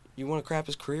 You want to crap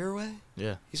his career away?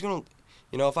 Yeah. He's gonna.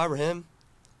 If I were him,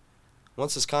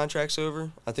 once his contract's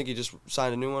over, I think he just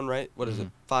signed a new one, right? What is it?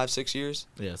 Mhm. 5-6 years.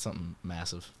 Yeah. Something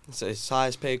massive. It's his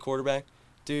highest paid quarterback,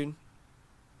 dude.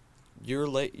 You're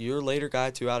a later guy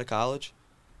too out of college.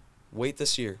 Wait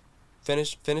this year,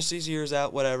 finish these years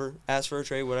out. Whatever. Ask for a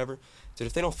trade. Whatever. Dude,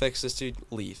 if they don't fix this, dude,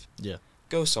 leave. Yeah.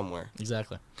 Go somewhere.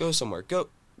 Exactly. Go somewhere. Go.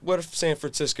 What if San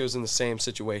Francisco's in the same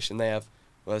situation? They have,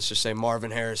 let's just say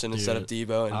Marvin Harrison instead of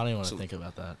Debo. And I don't even want to some- think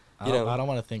about that. you know- I don't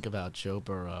want to think about Joe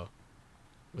Burrow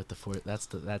with the 40.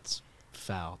 That's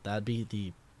foul. That'd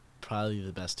be probably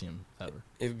the best team ever.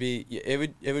 It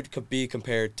would be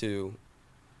compared to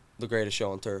the greatest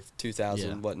show on turf, 2000,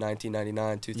 Yeah.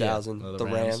 1999, 2000, Yeah, the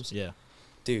Rams. Yeah.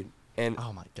 Dude. And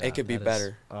Oh my god. it could be that is-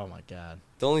 better. Oh my god.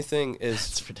 The only thing is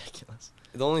It's ridiculous.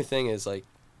 like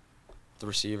the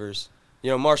receivers.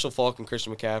 Marshall Falk and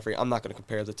Christian McCaffrey. I'm not going to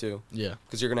compare the two Yeah.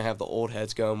 because you're going to have the old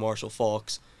heads going Marshall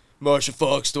Falk's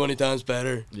 20 times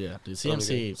better. Yeah, dude.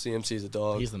 CMC's a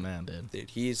dog. He's the man, dude. Dude,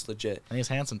 he's legit. And he's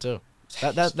handsome too.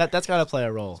 That's got to play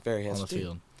a role very on handsome, the dude.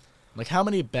 field. Like, how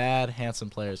many bad, handsome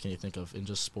players can you think of in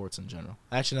just sports in general?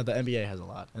 Actually, no, the NBA has a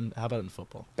lot. And how about in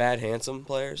football? Bad handsome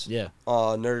players. Yeah.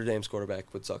 Notre Dame's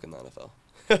quarterback would suck in the NFL.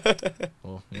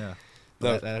 Well, yeah.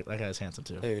 No. That guy's handsome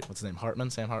too. Dude. What's his name? Hartman?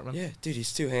 Sam Hartman? Yeah, dude,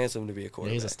 he's too handsome to be a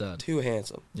quarterback. he's a stud. Too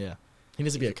handsome. Yeah. He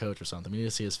needs to be a coach or something. We need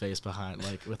to see his face behind,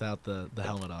 like, without the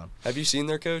helmet on. Have you seen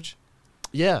their coach?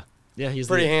 Yeah. Yeah, he's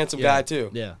Pretty the- handsome yeah, guy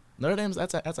too. Yeah. Notre Dame's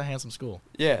that's a handsome school.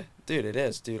 Yeah, dude, it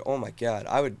is, dude. Oh my God,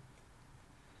 I would.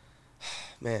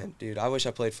 Man, dude, I wish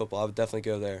I played football. I would definitely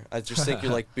go there. I just think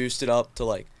you're like boosted up to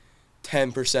like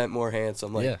 10% more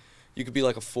handsome. Like Yeah. you could be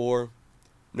like a 4,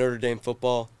 Notre Dame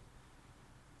football.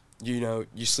 You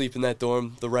sleep in that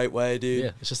dorm the right way, dude.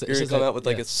 Yeah. It's just You're gonna come out with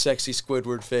like yeah. a sexy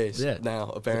Squidward face. Yeah. Now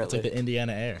It's apparently. like the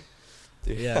Indiana air.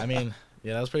 Dude. Yeah, I mean,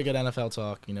 yeah, that was pretty good NFL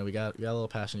talk. We got a little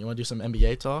passion. You want to do some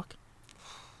NBA talk?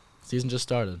 Season just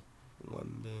started.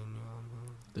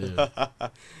 Dude.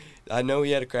 I know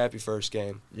he had a crappy first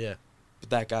game, Yeah. but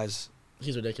that guy's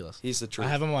He's ridiculous. he's the truth. I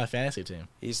have him on my fantasy team.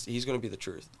 He's going to be the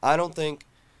truth. I think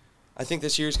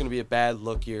this year is going to be a bad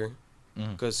look year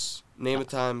Mhm. because name a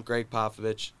time Greg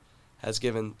Popovich has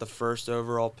given the first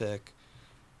overall pick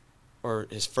or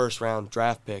his first round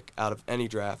draft pick out of any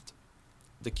draft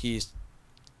the keys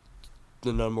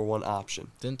the number 1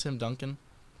 option. Didn't Tim Duncan?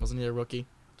 Wasn't he a rookie?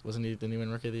 Didn't he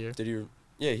win Rookie of the Year? Did you?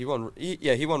 Yeah, he won.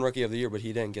 He won Rookie of the Year, but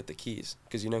he didn't get the keys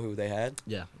because you know who they had.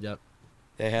 Yeah. Yep.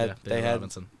 They had. Yeah, they David had.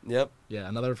 Robinson. Yep. Yeah,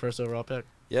 another first overall pick.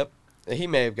 Yep. He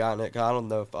may have gotten it. 'Cause I don't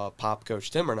know if Pop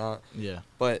coached him or not. Yeah.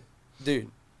 But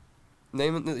dude,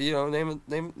 name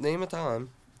a time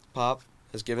Pop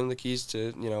has given the keys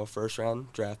to a first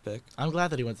round draft pick. I'm glad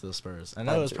that he went to the Spurs. I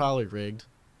know I'm it was too. probably rigged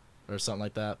or something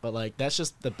like that, but like that's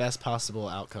just the best possible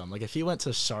outcome. Like if he went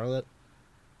to Charlotte,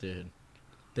 dude,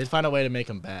 they'd find a way to make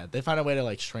him bad. They'd find a way to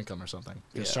like shrink him or something.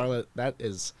 Because Yeah. Charlotte, that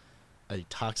is a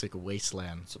toxic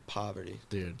wasteland, It's a poverty.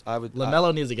 dude. I would.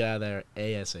 LaMelo needs to get out of there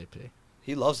ASAP.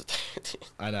 He loves it.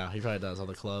 I know he probably does. All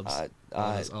the clubs, I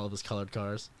all of his colored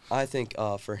cars. I think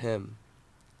for him,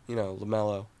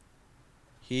 LaMelo,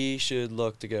 he should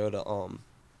look to go to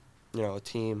a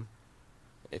team,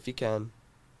 if he can,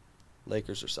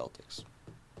 Lakers or Celtics.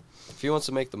 If he wants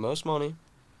to make the most money,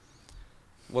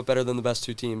 what better than the best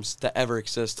 2 teams to ever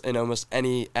exist in almost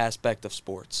any aspect of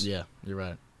sports? Yeah, you're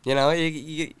right.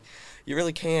 You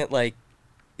really can't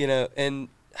and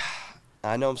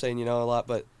I know I'm saying a lot,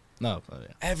 but No, yeah.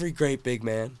 every great big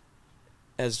man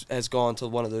has gone to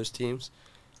one of those teams.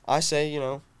 I say,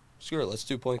 screw it, let's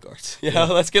do point guards.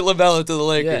 Let's get LaMelo to the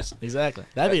Lakers. Yeah, exactly.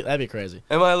 That'd be crazy.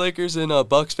 Am I a Lakers and a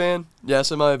Bucks fan?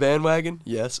 Yes. Am I a bandwagon?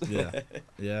 Yes. Yeah,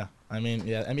 yeah. I mean,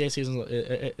 yeah. NBA season.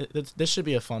 This should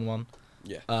be a fun one.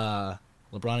 Yeah.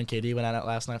 LeBron and KD went at it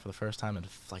last night for the first time in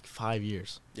like 5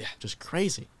 years. Yeah. Just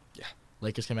crazy. Yeah.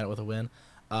 Lakers came out with a win.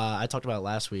 I talked about it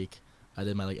last week. I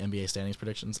did my NBA standings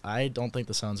predictions. I don't think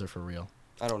the Suns are for real.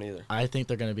 I don't either. I think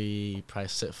they're going to be probably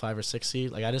 5 or 6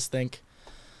 seed. Like, I just think,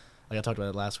 like I talked about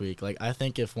it last week, like, I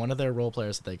think if one of their role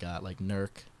players that they got, like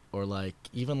Nurk, or like,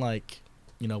 even like,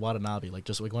 Watanabe, like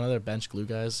just like one of their bench glue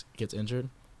guys gets injured,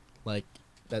 like,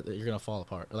 that you're going to fall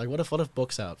apart. Or like, what if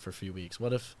Book's out for a few weeks?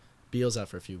 What if Beal's out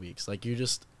for a few weeks? Like,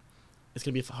 it's going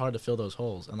to be hard to fill those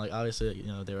holes. And like, obviously,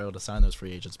 they were able to sign those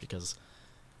free agents because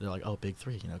they're like, oh, big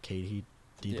three, KD,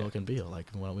 D-Book, and Beal. Like,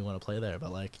 we want to play there.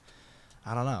 But like,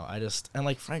 I don't know. And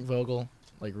like Frank Vogel,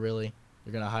 like, really,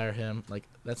 you're going to hire him? Like,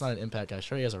 that's not an impact guy.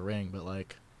 Sure, he has a ring, but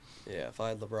like. Yeah, if I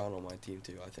had LeBron on my team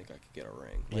too, I think I could get a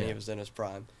ring when he was in his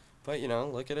prime. But,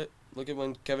 look at it. Look at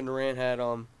when Kevin Durant had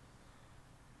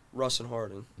Russ and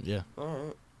Harden. Yeah. All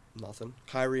right. Nothing.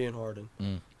 Kyrie and Harden.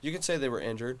 Mm. You can say they were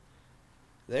injured.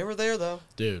 They were there, though.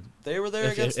 Dude. They were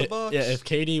there against the Bucks. Yeah, if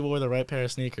KD wore the right pair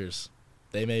of sneakers,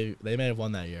 they may have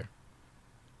won that year.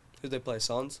 Who'd they play?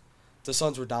 Suns? The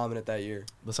Suns were dominant that year.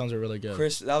 The Suns were really good.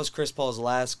 That was Chris Paul's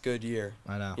last good year.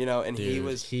 I know. And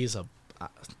Dude, he's a.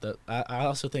 I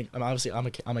also think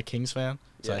I'm a Kings fan,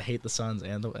 so Yeah. I hate the Suns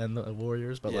and the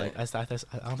Warriors, but like I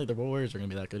don't think the Warriors are gonna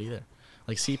be that good either.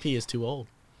 Like CP is too old.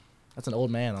 That's an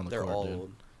old man on the They're court, all dude.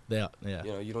 old. Yeah.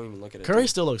 You don't even look at it. Curry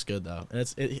still looks good though, and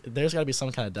there's got to be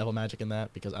some kind of devil magic in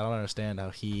that because I don't understand how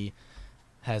he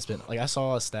has been. Like I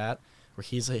saw a stat where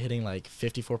he's hitting like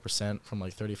 54% from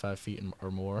like 35 feet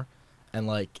or more, and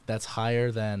like that's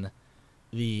higher than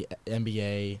the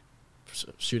NBA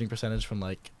shooting percentage from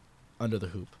like under the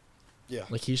hoop. Yeah.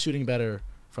 Like he's shooting better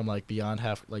from like beyond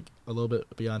half, like a little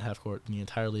bit beyond half court, and the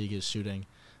entire league is shooting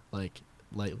like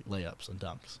layups and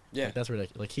dunks. Yeah. Like, that's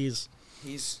ridiculous. Like he's.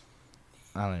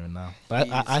 I don't even know. But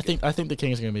I think the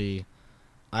Kings are gonna be.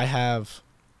 I have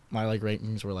my like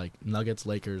rankings were like Nuggets,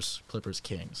 Lakers, Clippers,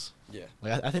 Kings. Yeah.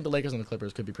 Like I think the Lakers and the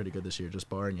Clippers could be pretty good this year, just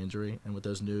barring injury and with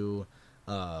those new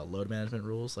load management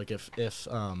rules. Like if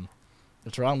Tyronn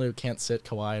Lue can't sit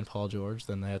Kawhi and Paul George,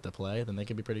 then they have to play. Then they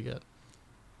could be pretty good.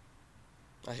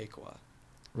 I hate Kawhi.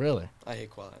 Really? I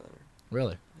hate Kawhi Leonard.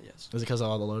 Really? Yes. Is it because of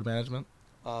all the load management?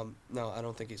 No, I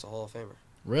don't think he's a Hall of Famer.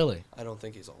 Really? I don't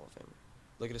think he's a Hall of Famer.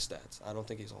 Look at his stats. I don't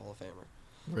think he's a Hall of Famer.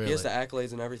 Really? He has the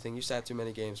accolades and everything. You sat too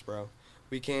many games, bro.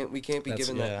 We can't be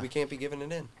giving that. We can't be giving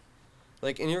it in.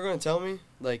 Like, and you're gonna tell me,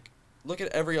 like, look at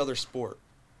every other sport.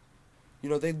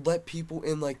 They let people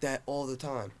in like that all the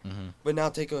time. Mm-hmm. But now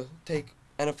take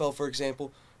NFL for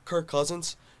example. Kirk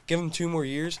Cousins, give him 2 more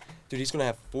years, dude. He's gonna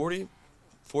have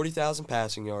 40,000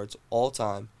 passing yards all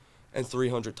time, and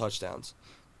 300 touchdowns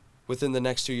within the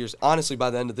next 2 years. Honestly, by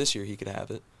the end of this year, he could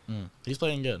have it. He's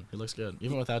playing good. He looks good,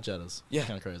 even without Jettas. Yeah. It's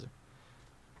kind of crazy.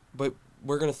 But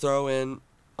we're gonna throw in,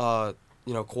 Kawhi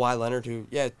Leonard, who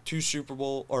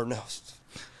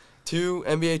 2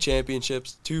 NBA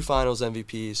championships, 2 Finals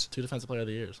MVPs, 2 defensive player of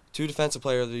the years. 2 defensive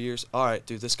player of the years. All right,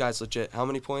 dude, this guy's legit. How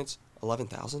many points?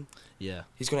 11,000. Yeah.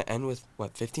 He's gonna end with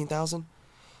 15,000?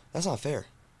 That's not fair.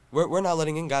 We're not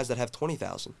letting in guys that have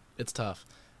 20,000. It's tough.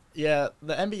 Yeah,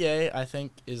 the NBA I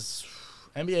think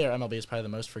NBA or MLB is probably the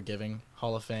most forgiving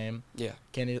Hall of Fame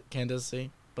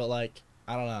candidacy. But like,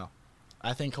 I don't know.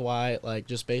 I think Kawhi, like,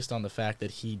 just based on the fact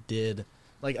that he did,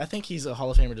 like, I think he's a Hall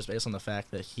of Famer just based on the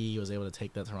fact that he was able to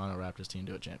take that Toronto Raptors team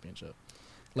to a championship.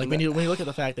 Like, when you look at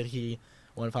the fact that he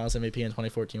won Finals MVP in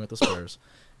 2014 with the Spurs,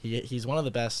 he's one of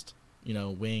the best,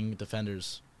 wing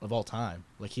defenders of all time.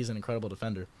 Like, he's an incredible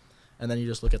defender. And then you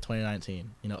just look at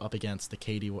 2019, up against the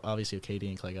KD. Obviously, KD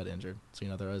and Clay got injured, so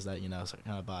there is that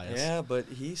kind of bias. Yeah, but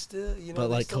he still, But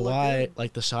like Kawhi,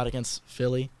 like the shot against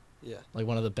Philly, yeah, like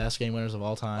one of the best game winners of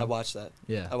all time. I watched that.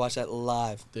 Yeah, I watched that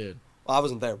live, dude. Well, I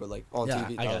wasn't there, but like on yeah,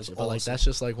 TV. I got you. But like that's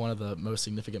just like one of the most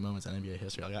significant moments in NBA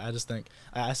history. Like I just think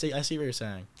I see what you're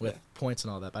saying with points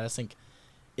and all that, but I just think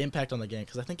impact on the game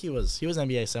because I think he was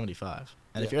NBA 75,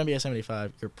 and if you're NBA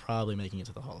 75, you're probably making it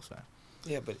to the Hall of Fame.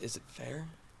 Yeah, but is it fair?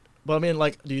 But I mean,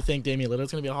 like, do you think Damian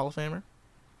Lillard's gonna be a Hall of Famer?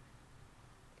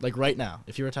 Like right now,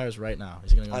 if he retires right now,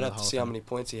 is he gonna go? I'd have to see how many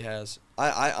points he has.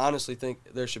 I honestly think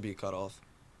there should be a cutoff.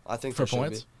 I think for there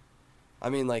points. Should be. I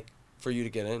mean, like for you to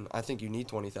get in, I think you need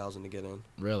 20,000 to get in.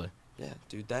 Really? Yeah,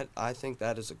 dude. I think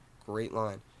that is a great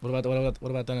line. What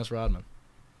about Dennis Rodman?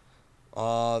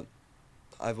 Well,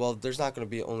 there's not going to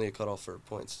be only a cutoff for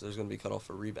points. There's going to be a cutoff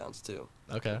for rebounds too.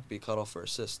 Okay. Be cutoff for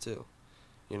assists too.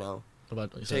 What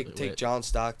about take John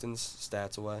Stockton's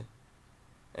stats away,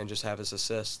 and just have his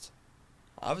assist.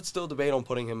 I would still debate on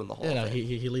putting him in the Hall. Yeah, no,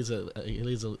 he leads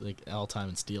like all time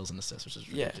in steals and assists, which is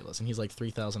ridiculous, and he's like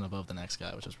 3,000 above the next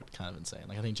guy, which is kind of insane.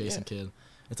 Like I think Jason Kidd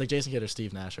It's like Jason Kidd or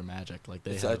Steve Nash or Magic. Like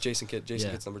they It's have, Jason Kidd. Jason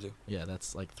yeah. Kidd's number 2. Yeah,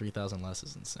 that's like 3,000 less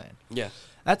is insane. Yeah.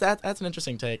 That's an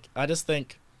interesting take. I just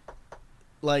think,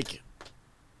 like,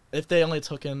 if they only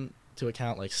took into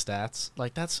account like stats,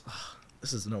 like that's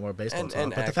this is no more baseball talk.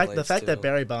 And But the accolades, fact that too.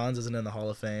 Barry Bonds isn't in the Hall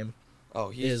of Fame Oh,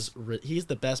 he's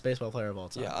the best baseball player of all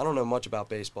time. Yeah, I don't know much about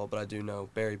baseball, but I do know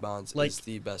Barry Bonds Like, is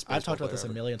the best baseball I've talked about player this a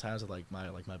ever. million times with like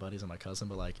my buddies and my cousin,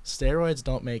 but like steroids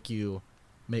don't make you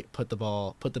put the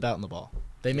bat in the ball.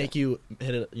 They make you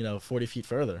hit it 40 feet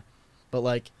further. But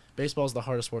like baseball's the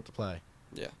hardest sport to play.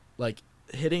 Yeah. Like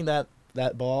hitting that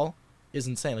ball is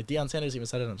insane. Like Deion Sanders even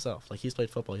said it himself. Like he's played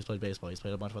football, he's played baseball, he's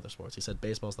played a bunch of other sports. He said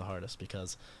baseball's the hardest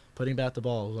because putting bat to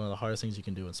ball is one of the hardest things you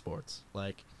can do in sports.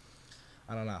 Like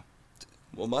I don't know.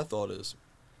 Well, my thought is,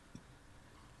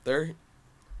 I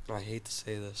hate to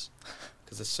say this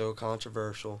because it's so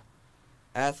controversial.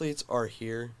 Athletes are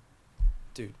here,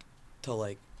 dude,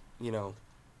 to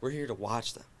we're here to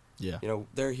watch them. Yeah.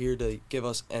 They're here to give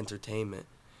us entertainment.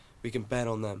 We can bet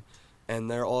on them. And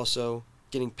they're also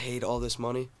getting paid all this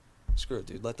money. Screw it,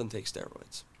 dude. Let them take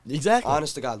steroids. Exactly.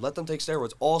 Honest to God, let them take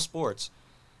steroids. All sports.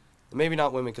 Maybe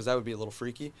not women because that would be a little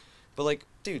freaky. But,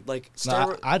 dude,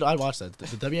 No, I'd watch that. The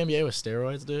WNBA with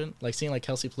steroids, dude. Like, seeing, like,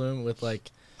 Kelsey Plum with,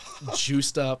 like,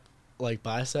 juiced up, like,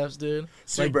 biceps, dude.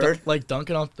 Sue Like, Bird. like,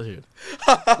 dunking on, dude.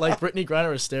 Like, Brittany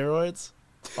Griner with steroids.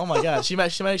 Oh, my God. She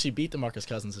might actually beat DeMarcus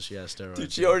Cousins if she has steroids.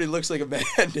 Dude, she already looks like a man,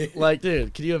 dude. Like,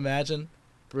 dude, could you imagine?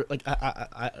 Like,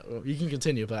 you can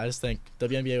continue, but I just think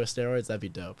WNBA with steroids, that'd be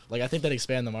dope. Like, I think that'd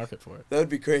expand the market for it. That would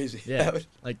be crazy. Yeah.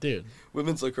 Like, dude.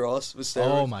 Women's lacrosse with steroids.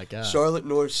 Oh, my God. Charlotte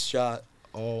North's shot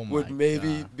Oh, my would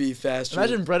maybe God. be faster.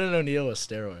 Imagine Brendan O'Neill with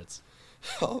steroids.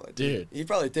 Oh, Dude. He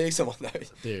probably takes them on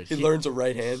that. Dude. He learns a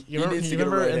right hand. You he remember, needs to you get a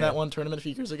remember right in that hand. one tournament a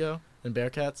few years ago in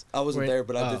Bearcats? I wasn't where- there,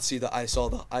 but I oh. did see I know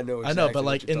exactly I know, but what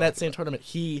like you're in that talking same about. tournament,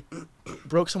 he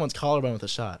broke someone's collarbone with a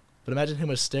shot. But imagine him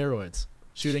with steroids,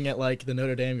 shooting at like the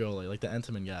Notre Dame goalie, like the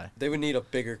Entenmann guy. They would need a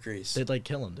bigger crease. They'd like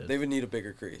kill him, dude. They would need a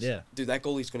bigger crease. Yeah. Dude, that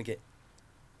goalie's going to get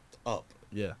up.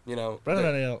 Yeah. Brendan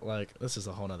They- O'Neill, like, this is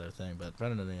a whole other thing, but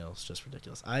Brendan O'Neill's just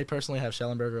ridiculous. I personally have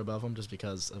Schellenberger above him just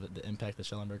because of the impact that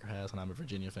Schellenberger has, and I'm a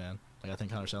Virginia fan. Like, I think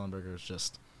Connor Schellenberger is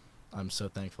just, I'm so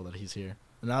thankful that he's here.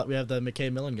 And now we have the McKay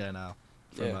Millen guy now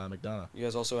from Yeah. McDonough. You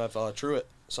guys also have Truitt,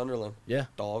 Sunderland. Yeah.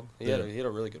 Dog. He Yeah. had a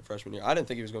really good freshman year. I didn't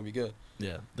think he was going to be good.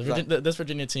 Yeah. Right. This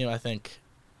Virginia team, I think,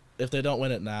 if they don't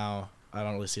win it now, I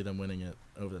don't really see them winning it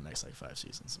over the next, like, 5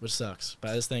 seasons, which sucks.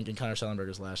 But I just think in Connor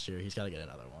Schellenberger's last year, he's got to get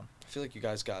another one. I feel like you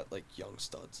guys got, young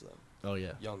studs, though. Oh,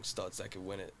 yeah. Young studs that could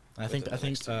win it. I think within the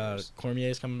next 2 years.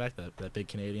 Cormier's coming back, that big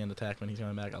Canadian attackman. He's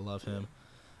coming back. I love him.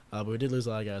 But we did lose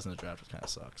a lot of guys in the draft, which kind of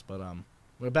sucks. But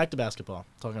we're back to basketball,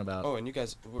 talking about. Oh, and you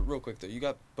guys, real quick, though, you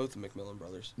got both the McMillan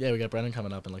brothers. Yeah, we got Brennan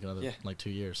coming up in like another Yeah. 2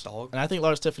 years. Dog. And I think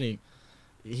Lars Tiffany,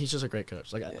 he's just a great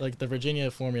coach. Like Yeah. like the Virginia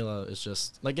formula is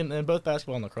just like in both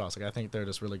basketball and lacrosse. Like I think they're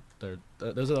just really those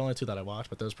are the only two that I watch,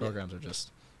 but those programs are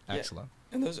just Yeah. excellent.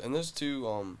 And those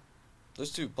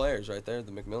two players right there,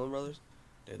 the McMillan brothers,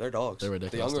 dude, they're dogs. They're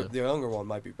ridiculous, The dude. younger one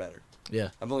might be better. Yeah.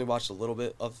 I've only watched a little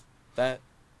bit of that,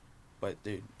 but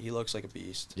dude, he looks like a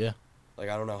beast. Yeah. Like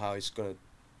I don't know how he's gonna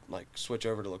switch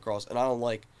over to lacrosse, and I don't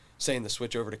like saying the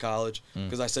switch over to college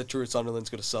because I said Truett Sunderland's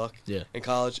gonna suck Yeah. in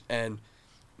college, and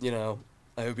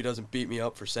I hope he doesn't beat me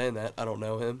up for saying that. I don't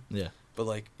know him, Yeah.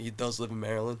 but he does live in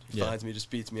Maryland. He Yeah. finds me, just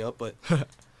beats me up, but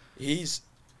he's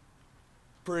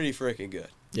pretty freaking good.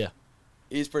 Yeah.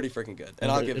 He's pretty freaking good, and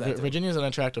I'll give that to him. Virginia's an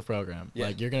attractive program. Yeah.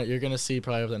 Like you're gonna see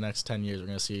probably over the next 10 years, we're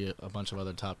gonna see a bunch of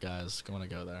other top guys going to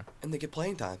go there. And they get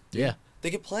playing time. Dude. Yeah. They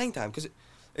get playing time because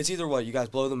it's either what, you guys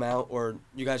blow them out, or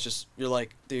you guys you're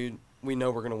like, dude, we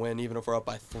know we're going to win even if we're up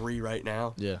by 3 right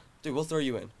now. Yeah. Dude, we'll throw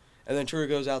you in. And then Truett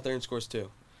goes out there and scores 2.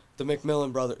 The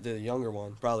McMillan brother, the younger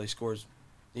one, probably scores.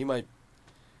 He might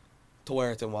to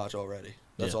wear it and watch already.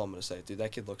 That's Yeah. all I'm going to say. Dude,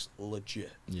 that kid looks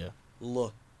legit. Yeah.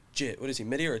 Legit. What is he,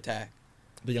 midi or attack?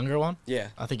 The younger one? Yeah.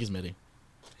 I think he's midi.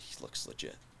 He looks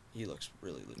legit. He looks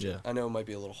really legit. Yeah. I know it might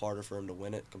be a little harder for him to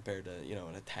win it compared to,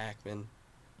 an attackman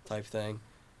type thing.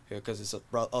 Because his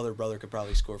other brother could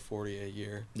probably score 40 a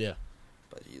year. Yeah.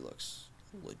 But he looks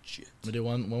legit. We do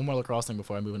one more lacrosse thing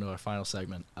before I move into our final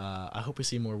segment. I hope we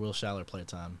see more Will Schaller play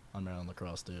time on Maryland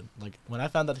lacrosse, dude. Like when I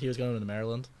found out he was going to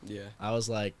Maryland, Yeah. I was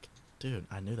like, dude,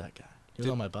 I knew that guy. He was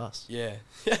Dude. on my bus. Yeah.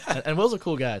 And Will's a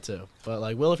cool guy too. But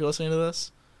like Will, if you're listening to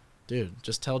this, dude,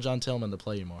 just tell John Tillman to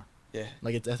play you more. Yeah.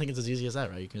 Like I think it's as easy as that,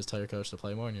 right? You can just tell your coach to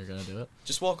play more, and you're gonna do it.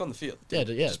 Just walk on the field. Yeah,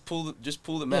 yeah. Just pull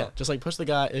them Yeah, out. just like push the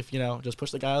guy. Just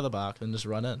push the guy out of the box and just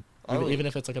run in, even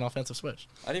if it's like an offensive switch.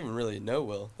 I didn't even really know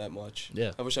Will that much.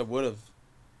 Yeah. I wish I would have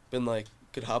been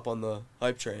could hop on the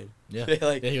hype train. Yeah.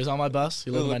 Like, Yeah, he was on my bus.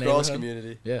 He lived in my lacrosse neighborhood.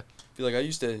 community. Yeah. Be like, I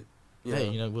used to, Hey,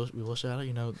 we will shout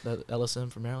out, that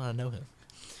LSM from Maryland. I know him.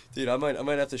 dude, I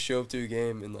might have to show up to a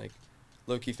game and like,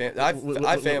 low key I With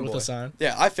fanboy. the sign.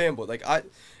 Yeah, I fanboy. Like and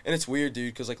it's weird,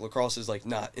 dude, because like lacrosse is like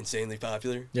not insanely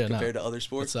popular compared to other It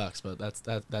sports. sucks, but that's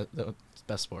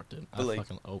best sport, dude. But, like,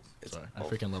 I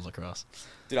freaking love lacrosse.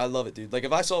 Dude, I love it, dude. Like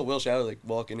if I saw Will Shadow like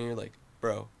walk in here, like,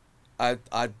 bro,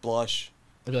 I'd blush.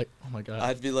 I'd be like, oh my god.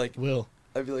 I'd be like, Will.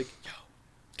 yo,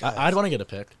 guys. I'd want to get a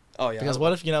pick. Oh yeah. Because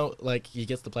what if like he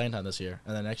gets the playing time this year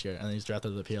and then next year and then he's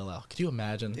drafted to the PLL? Could you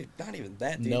imagine? Dude, not even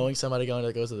that, dude. Knowing somebody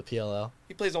that goes to the PLL?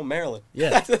 He plays on Maryland.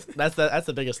 Yeah, that's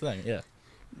the biggest thing. Yeah.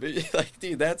 Like,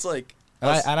 dude, that's like.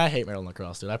 And I hate Maryland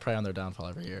lacrosse, dude. I pray on their downfall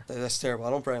every year. That's terrible.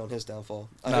 I don't pray on his downfall.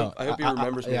 I No, hope he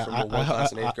remembers me from the one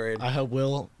class in 8th grade. I hope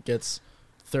Will gets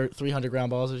 300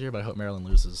 ground balls this year, but I hope Maryland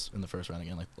loses in the first round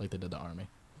again, like they did the Army.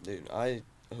 Dude, I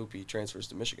hope he transfers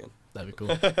to Michigan. That'd be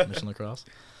cool. Mission lacrosse.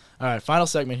 All right, final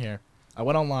segment here. I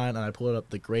went online and I pulled up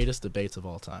the greatest debates of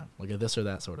all time, like a this or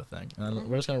that sort of thing. And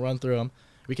we're just gonna run through them.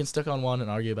 We can stick on one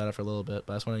and argue about it for a little bit,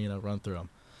 but I just want to run through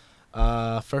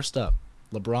them. First up,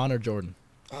 LeBron or Jordan?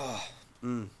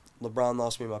 LeBron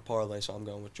lost me my parlay, so I'm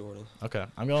going with Jordan. Okay,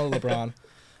 I'm going with LeBron.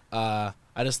 I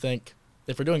just think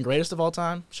if we're doing greatest of all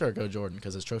time, sure, go Jordan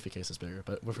because his trophy case is bigger.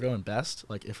 But if we're going best,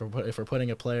 like if we're putting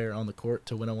a player on the court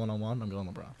to win a 1-on-1, I'm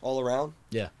going LeBron. All around?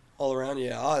 Yeah. All around,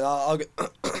 yeah. I'll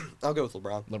go with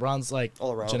LeBron. LeBron's like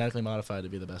all around. Genetically modified to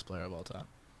be the best player of all time.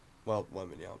 Well,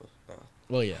 Wembanyama. No.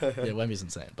 Well, yeah, Wemby's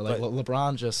insane. But like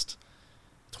LeBron, just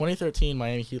 2013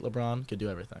 Miami Heat LeBron could do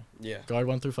everything. Yeah. Guard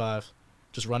 1 through 5,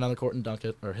 just run down the court and dunk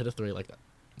it or hit a three like that.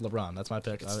 LeBron, that's my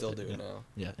pick. Could still do it now.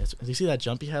 Yeah. Did you see that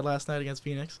jump he had last night against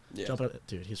Phoenix? Yeah.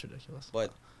 Dude, he's ridiculous.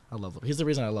 But I love him. He's the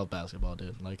reason I love basketball,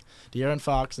 dude. Like De'Aaron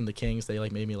Fox and the Kings, they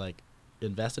like made me like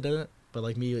invested in it. But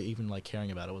like me even like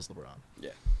caring about it was LeBron.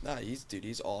 Yeah. Nah, he's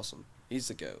awesome. He's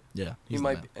the GOAT. Yeah. He's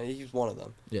one of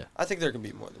them. Yeah. I think there can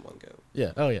be more than one GOAT.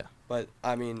 Yeah. Oh yeah. But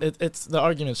I mean, it's the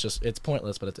argument's just it's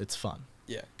pointless, but it's fun.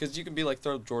 Yeah, because you can be like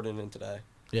throw Jordan in today.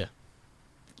 Yeah.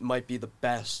 Might be the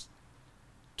best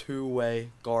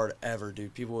two-way guard ever,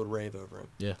 dude. People would rave over him.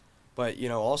 Yeah. But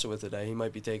also with today, he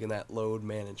might be taking that load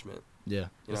management. Yeah.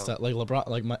 It's that, like LeBron,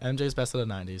 like MJ's best of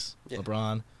the '90s. Yeah.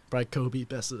 LeBron, probably Kobe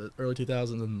best of the early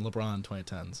 2000s, and LeBron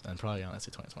 2010s, and probably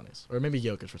honestly 2020s, or maybe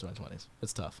Jokic for 2020s.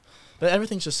 It's tough, but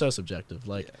everything's just so subjective.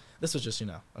 Like this was just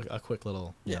a quick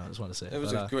little. I just want to say it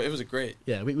was a great.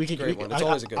 Yeah, we could. Great one. It's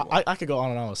always a good one. I could go on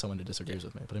and on with someone who disagrees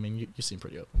with me, but I mean you seem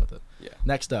pretty open with it. Yeah.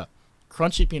 Next up,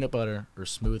 crunchy peanut butter or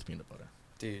smooth peanut butter.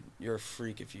 Dude, you're a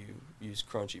freak if you use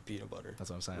crunchy peanut butter. That's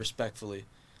what I'm saying. Respectfully,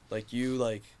 you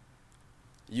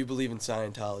believe in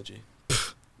Scientology,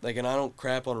 and I don't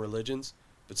crap on religions,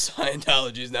 but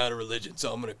Scientology is not a religion,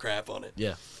 so I'm gonna crap on it.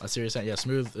 Yeah, I see what you're saying. Yeah,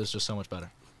 smooth is just so much better.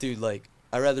 Dude, I'd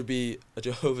rather be a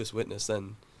Jehovah's Witness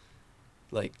than,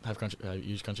 use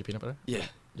crunchy peanut butter. Yeah.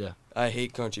 Yeah. I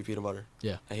hate crunchy peanut butter.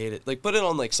 Yeah. I hate it. Put it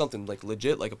on something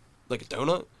legit, like a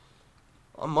donut.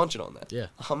 I'm munching on that. Yeah.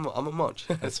 I'm a munch.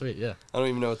 That's sweet. Yeah. I don't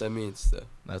even know what that means though.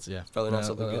 That's It's probably not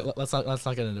something good. Let's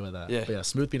not get into that. Yeah. But yeah,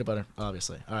 smooth peanut butter,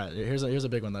 obviously. All right, here's a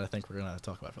big one that I think we're gonna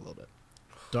talk about for a little bit.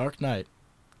 Dark Knight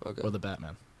Okay. or the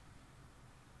Batman.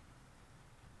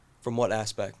 From what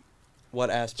aspect? What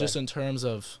aspect? Just in terms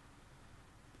of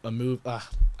a move. I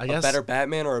guess a better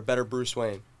Batman or a better Bruce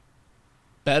Wayne?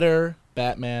 better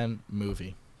Batman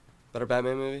movie. Better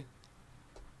Batman movie?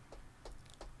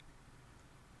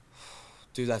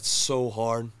 Dude, that's so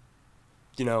hard.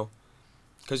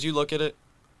 Because you look at it.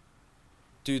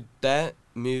 Dude, that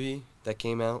movie that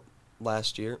came out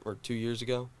last year or 2 years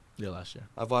ago. Yeah, last year.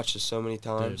 I've watched it so many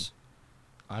times.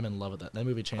 Dude, I'm in love with that. That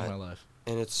movie changed my life.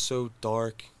 And it's so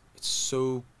dark. It's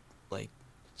so, it's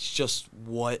just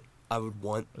what I would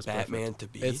want Batman to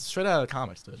be. It's straight out of the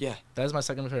comics, dude. Yeah. That is my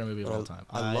second favorite movie of all time.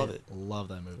 I love it. Love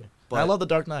that movie. But I love The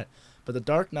Dark Knight. But The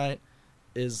Dark Knight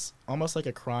is almost like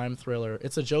a crime thriller.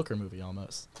 It's a Joker movie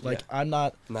almost. I'm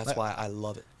not. And that's why I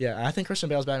love it. Yeah, I think Christian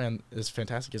Bale's Batman is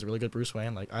fantastic. He's a really good Bruce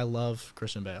Wayne. I love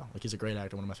Christian Bale. He's a great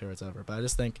actor, one of my favorites ever. But I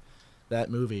just think that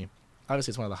movie,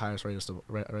 obviously it's one of the highest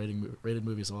rated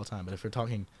movies of all time. But if you're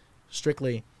talking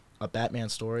strictly a Batman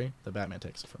story, the Batman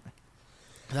takes it for me.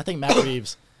 And I think Matt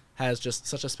Reeves has just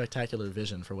such a spectacular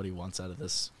vision for what he wants out of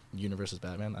this universe as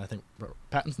Batman. I think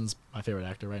Pattinson's my favorite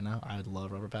actor right now. I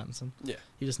love Robert Pattinson. Yeah.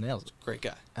 He just nails it. Great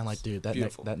guy. And dude,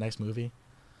 that next movie,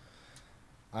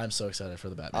 I'm so excited for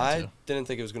the Batman I too. didn't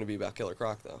think it was going to be about Killer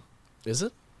Croc though. Is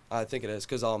it? I think it is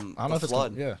because I don't know the if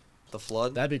flood. It's yeah. The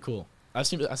flood. That'd be cool. I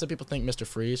said people think Mr.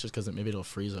 Freeze just because maybe it'll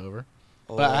freeze over.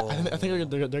 But I think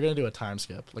they're gonna do a time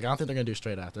skip. Like I don't think they're gonna do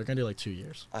straight after. They're gonna do like 2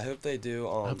 years. I hope they do.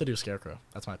 I hope they do Scarecrow.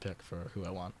 That's my pick for who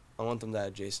I want. I want them to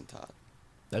add Jason Todd.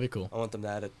 That'd be cool. I want them to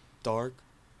add a dark,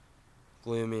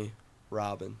 gloomy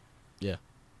Robin. Yeah.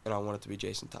 And I want it to be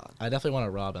Jason Todd. I definitely want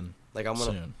a Robin. Like I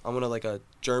soon. want like a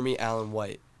Jeremy Allen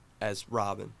White as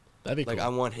Robin. That'd be like cool. I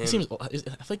want him. I feel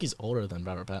like he's older than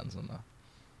Robert Pattinson though.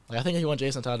 Like I think you want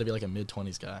Jason Todd to be like a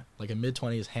mid-20s guy, like a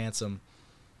mid-20s handsome,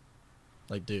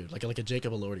 like dude, like a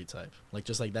Jacob Elordi type, like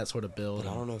just like that sort of build.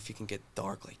 But I don't know if he can get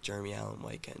dark like Jeremy Allen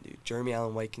White can, dude. Jeremy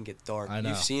Allen White can get dark. I know.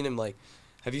 You've seen him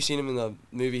have you seen him in the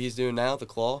movie he's doing now, The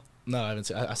Claw? No, I haven't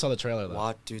seen. I saw the trailer though.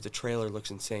 What, dude? The trailer looks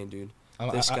insane, dude.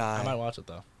 This guy. I might watch it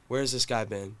though. Where's this guy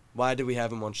been? Why did we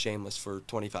have him on Shameless for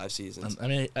 25 seasons? I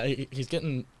mean, he's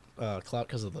getting clout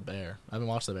because of The Bear. I haven't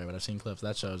watched The Bear, but I've seen clips.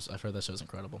 I've heard that show's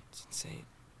incredible. It's insane.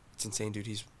 It's insane, dude.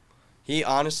 He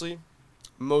honestly,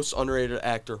 most underrated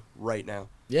actor right now.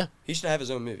 Yeah. He should have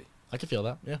his own movie. I can feel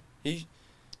that. Yeah.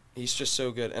 He's just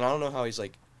so good, and I don't know how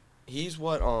he's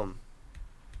what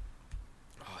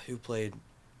who played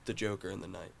the Joker in The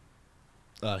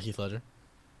Night? Heath Ledger.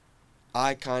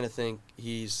 I kind of think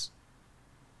he's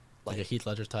like a Heath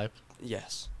Ledger type.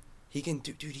 Yes, he can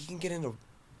do. Dude, he can get into.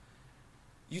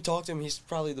 You talk to him, he's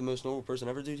probably the most normal person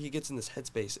ever, dude. He gets in this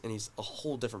headspace, and he's a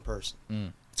whole different person.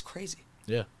 It's crazy.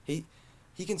 Yeah. He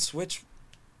can switch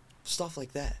stuff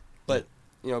like that. But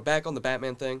back on the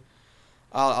Batman thing,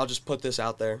 I'll just put this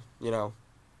out there.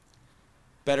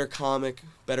 Better comic,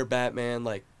 better Batman,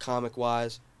 like comic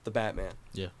wise, the Batman.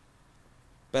 Yeah.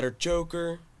 Better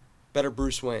Joker, better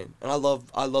Bruce Wayne, and I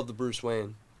love the Bruce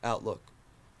Wayne outlook.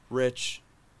 Rich,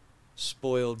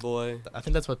 spoiled boy. I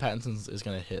think that's what Pattinson is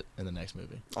gonna hit in the next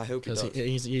movie. I hope he does.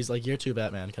 Because he's like year 2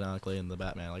 Batman canonically in the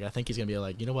Batman. Like I think he's gonna be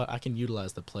like, you know what, I can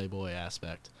utilize the playboy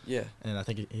aspect. Yeah. And I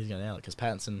think he's gonna nail it because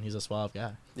Pattinson, he's a suave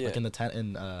guy. Yeah. Like in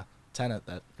Tenet,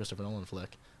 that Christopher Nolan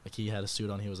flick, like he had a suit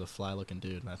on, he was a fly looking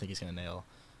dude, and I think he's gonna nail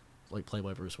like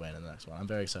playboy Bruce Wayne in the next one. I'm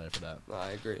very excited for that.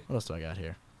 I agree. What else do I got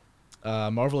here?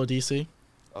 Marvel or DC?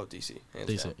 Oh, DC. Hands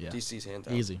DC, down. yeah. DC's hands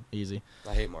down. Easy.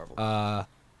 I hate Marvel.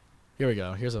 Here we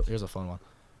go. Here's a fun one.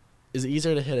 Is it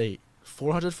easier to hit a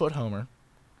 400-foot homer,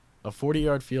 a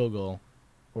 40-yard field goal,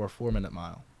 or a 4-minute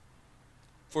mile?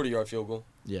 40-yard field goal.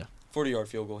 Yeah. 40-yard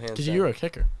field goal, hands down. Because you were a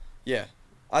kicker. Yeah.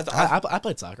 I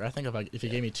played soccer. I think if you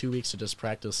gave me 2 weeks to just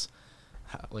practice,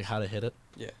 how to hit it.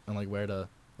 Yeah. And like where to.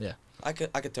 Yeah. I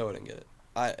could tow it and get it.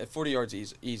 At 40 yards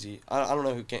easy. I don't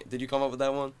know who can. Did you come up with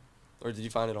that one, or did you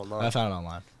find it online? I found it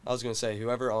online. I was gonna say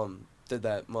whoever did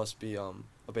that must be a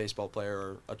baseball player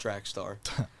or a track star,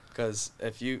 because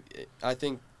I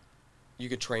think you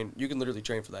could train. You can literally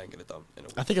train for that and get it done in a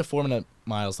week. I think a 4-minute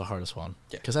mile is the hardest one.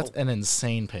 Yeah. Because that's an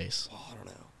insane pace. Oh, I don't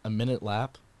know. A minute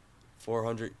lap.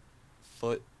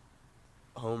 400-foot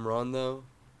home run though.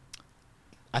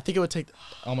 I think it would take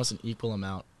almost an equal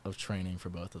amount of training for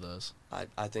both of those.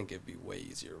 I think it'd be way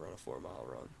easier to run a 4-mile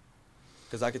run.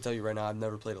 Because I can tell you right now, I've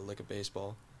never played a lick of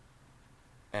baseball.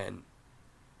 And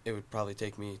it would probably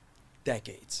take me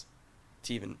decades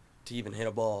to even hit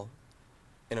a ball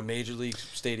in a major league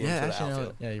stadium for the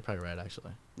outfield. Yeah, you're probably right,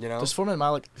 actually. Just 4-minute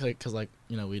mile, because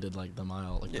we did like the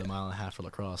mile, the mile and a half for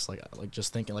lacrosse. Like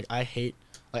just thinking, like I hate,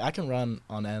 like I can run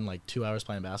on end like 2 hours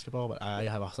playing basketball, but I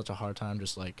have such a hard time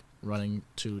just like running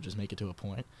to just make it to a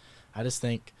point. I just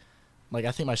think, like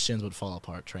I think my shins would fall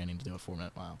apart training to do a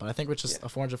 4-minute mile. But I think with just a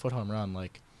 400-foot home run,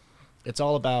 like it's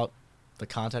all about the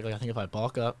contact. Like I think if I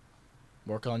bulk up,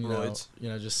 work on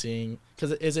just seeing,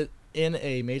 because is it in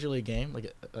a major league game?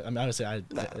 Like I mean, obviously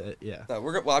yeah. No,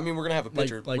 we're gonna have a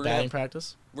pitcher. Like batting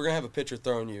practice. We're gonna have a pitcher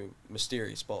throwing you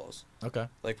mysterious balls. Okay.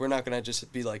 Like we're not gonna just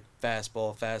be like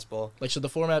fastball. Like should the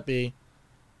format be,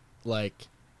 like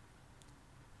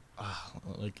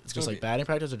it's just like batting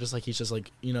practice, or just like he's just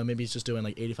like maybe he's just doing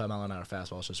like 85-mile-an-hour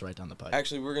fastballs just right down the pipe.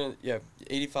 Actually, we're gonna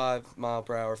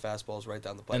 85-mile-per-hour fastballs right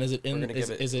down the pipe. And is it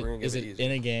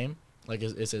in a game? Like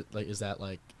is that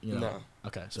like No.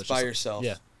 Okay, so it's by yourself.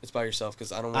 Yeah, it's by yourself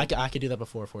because I don't. I could do that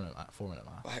before a 4-minute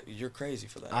mile. You're crazy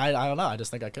for that. I don't know. I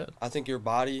just think I could. I think your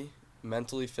body,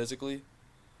 mentally, physically,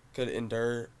 could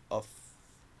endure a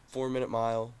 4-minute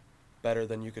mile better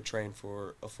than you could train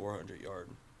for a 400-yard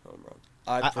home run.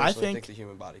 I personally think the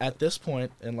human body could. At this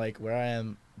point, and like where I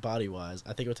am body-wise,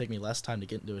 I think it would take me less time to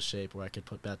get into a shape where I could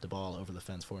put bat to ball over the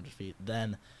fence 400 feet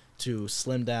than to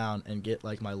slim down and get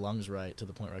like my lungs right to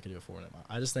the point where I could do a 4-minute mile.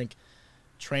 I just think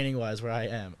training-wise where I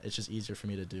am, it's just easier for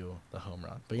me to do the home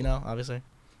run. But obviously,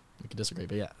 we could disagree.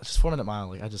 But yeah, it's just 4-minute mile.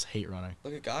 Like I just hate running.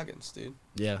 Look at Goggins, dude.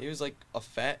 Yeah. He was like a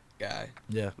fat guy.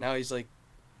 Yeah. Now he's like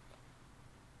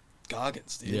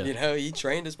Goggins, dude. Yeah. He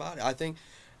trained his body. I think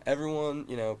everyone,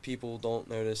 people don't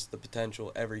notice the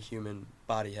potential every human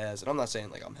body has. And I'm not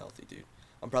saying, like, I'm healthy, dude.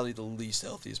 I'm probably the least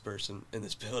healthiest person in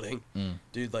this building.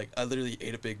 Dude, like, I literally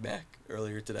ate a Big Mac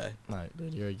earlier today. Right,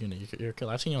 dude, you're a unit. You're a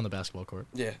killer. I've seen you on the basketball court.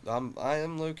 Yeah, I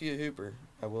am low-key a hooper.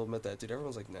 I will admit that, dude.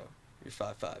 Everyone's like, no, you're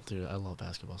 5'5". Dude, I love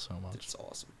basketball so much. Dude, it's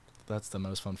awesome. That's the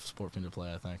most fun sport for me to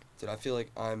play, I think. Dude, I feel like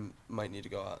I might need to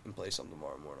go out and play some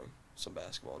tomorrow morning. Some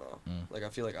basketball now. Like, I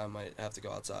feel like I might have to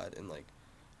go outside and, like,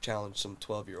 challenge some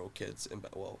 12-year-old kids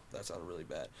well, that sounded really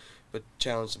bad, but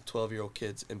challenge some 12-year-old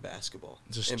kids in basketball.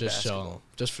 Just show them.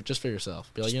 Just for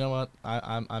yourself. Be like, you know what?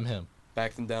 I'm him.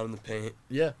 Back them down in the paint.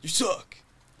 Yeah. You suck.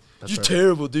 That's You're perfect.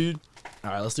 terrible, dude. All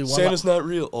right, let's do one. Santa's not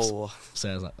real. Oh.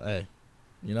 Santa's not. Hey,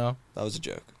 you know? That was a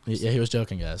joke. Yeah, he was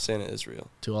joking, guys. Santa is real.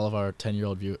 To all of our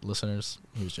 10-year-old listeners,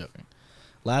 he was joking.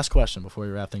 Last question before we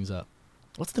wrap things up.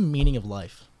 What's the meaning of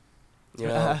life?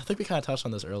 I think we kind of touched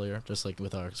on this earlier, just like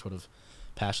with our sort of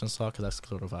passions talk, because that's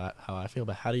sort of how I feel.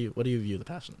 But what do you view the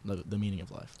passion, the meaning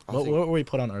of life? What were we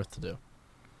put on earth to do?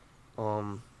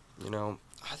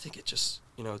 I think it just,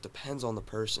 it depends on the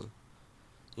person.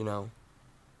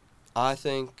 I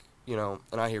think, and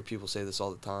I hear people say this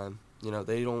all the time,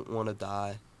 they don't want to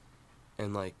die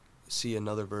and, like, see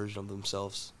another version of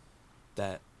themselves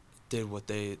that did what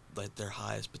their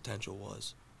highest potential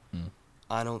was.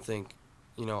 I don't think,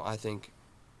 I think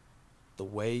the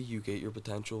way you get your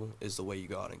potential is the way you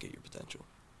go out and get your potential.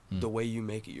 The way you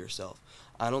make it yourself.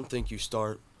 I don't think you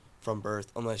start from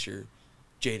birth unless you're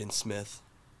Jaden Smith.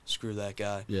 Screw that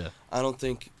guy. Yeah. I don't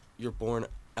think you're born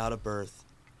out of birth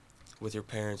with your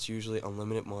parents, usually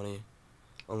unlimited money,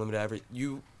 unlimited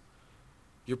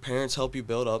your parents help you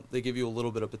build up. They give you a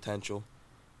little bit of potential.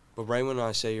 But right when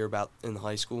I say you're about in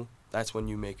high school, that's when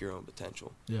you make your own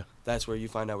potential. Yeah. That's where you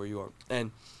find out where you are.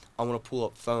 And I want to pull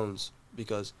up phones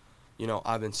because,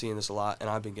 I've been seeing this a lot and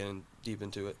I've been getting deep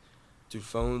into it. Dude,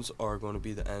 phones are going to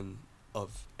be the end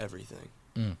of everything.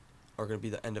 Are going to be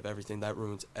the end of everything. That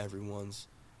ruins everyone's,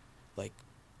 like,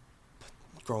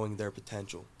 growing their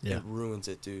potential. Yeah. It ruins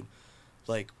it, dude.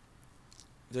 Like,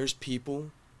 there's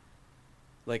people,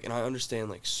 like, and I understand,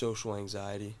 like, social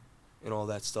anxiety and all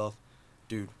that stuff.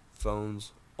 Dude,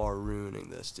 phones are ruining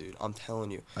this, dude. I'm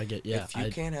telling you. If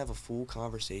you can't have a full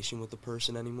conversation with the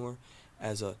person anymore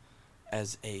as a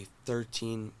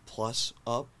 13 plus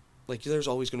up, like, there's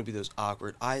always going to be those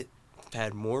awkward. I've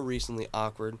had more recently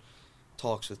awkward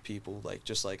talks with people, like,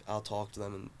 just, like, I'll talk to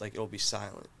them and, like, it'll be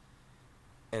silent.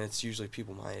 And it's usually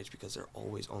people my age because they're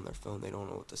always on their phone. They don't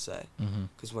know what to say.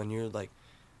 Because when you're, like,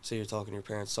 say you're talking to your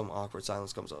parents, some awkward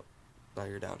silence comes up. Now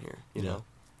you're down here, you know?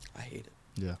 I hate it.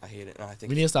 Yeah. I hate it. And I think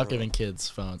we need to stop giving kids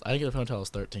phones. I didn't get a phone until I was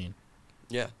 13.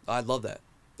 Yeah, I love that.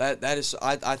 That is,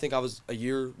 I think I was a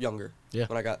year younger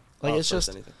when I got it's just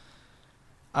anything.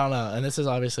 I don't know, and this is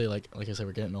obviously like I said,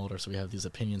 we're getting older, so we have these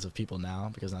opinions of people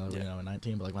now because now that we're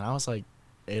 19. But like when I was like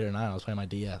 8 or 9, I was playing my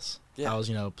DS. Yeah. I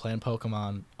was playing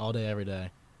Pokemon all day every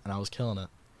day, and I was killing it.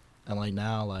 And like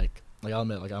now, like I'll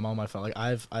admit, like I'm on my phone. Like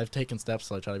I've taken steps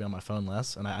to like try to be on my phone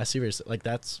less, and I seriously like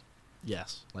that's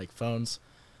like phones.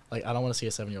 Like I don't want to see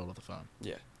a 7-year-old with a phone.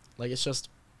 Yeah. Like it's just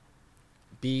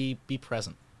be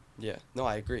present. Yeah. No,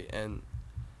 I agree, and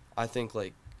I think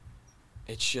like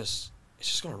it's just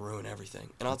gonna ruin everything.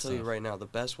 And I'll tell you right now, the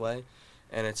best way,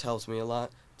 and it's helped me a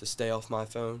lot to stay off my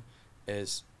phone,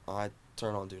 is I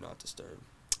turn on Do Not Disturb.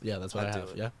 Yeah, that's what I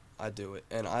have. Yeah. I do it,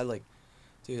 and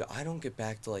dude, I don't get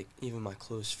back to like even my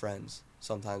close friends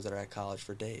sometimes that are at college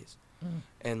for days,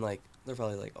 and like they're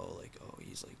probably like, oh,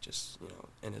 he's like just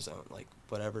in his own like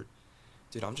whatever.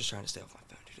 Dude, I'm just trying to stay off my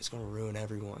phone, dude. It's gonna ruin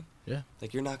everyone. Yeah.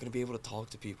 Like you're not gonna be able to talk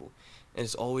to people, and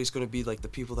it's always gonna be like the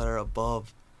people that are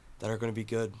above that are gonna be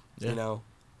good. Yeah. I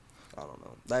don't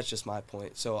know. That's just my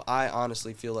point. So I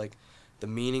honestly feel like the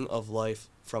meaning of life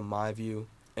from my view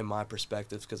and my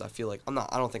perspectives, because I feel like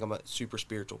I don't think I'm a super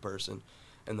spiritual person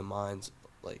in the minds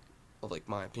of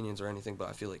my opinions or anything, but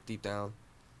I feel like deep down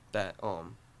that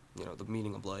the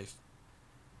meaning of life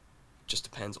just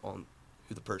depends on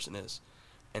who the person is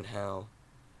and how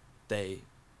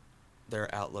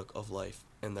their outlook of life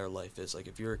and their life is. Like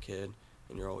if you're a kid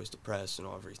and you're always depressed and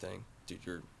everything,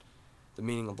 dude, the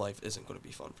meaning of life isn't going to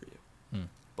be fun for you.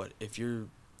 But if you're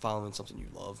following something you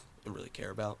love and really care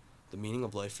about, the meaning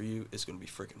of life for you is going to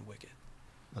be freaking wicked.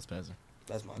 That's amazing.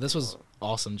 That's my. This was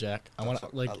awesome, Jack. I want to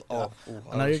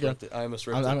I know you're good. I almost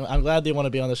ripped it. I'm glad that you want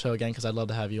to be on the show again because I'd love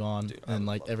to have you on, dude, and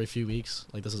like every few weeks.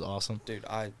 Like this is awesome. Dude,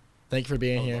 thank you for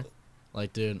being here.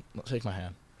 Like, dude, shake my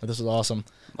hand. This is awesome.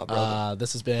 My brother.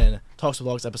 This has been Talks with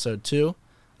Vlogs episode 2.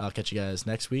 I'll catch you guys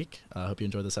next week. I hope you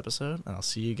enjoyed this episode, and I'll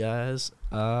see you guys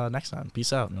next time.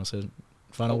 Peace out. You want to say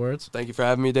final words? Thank you for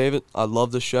having me, David. I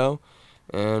love the show,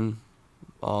 and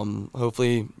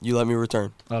Hopefully you let me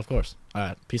return. Oh, of course. All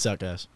right. Peace out, guys.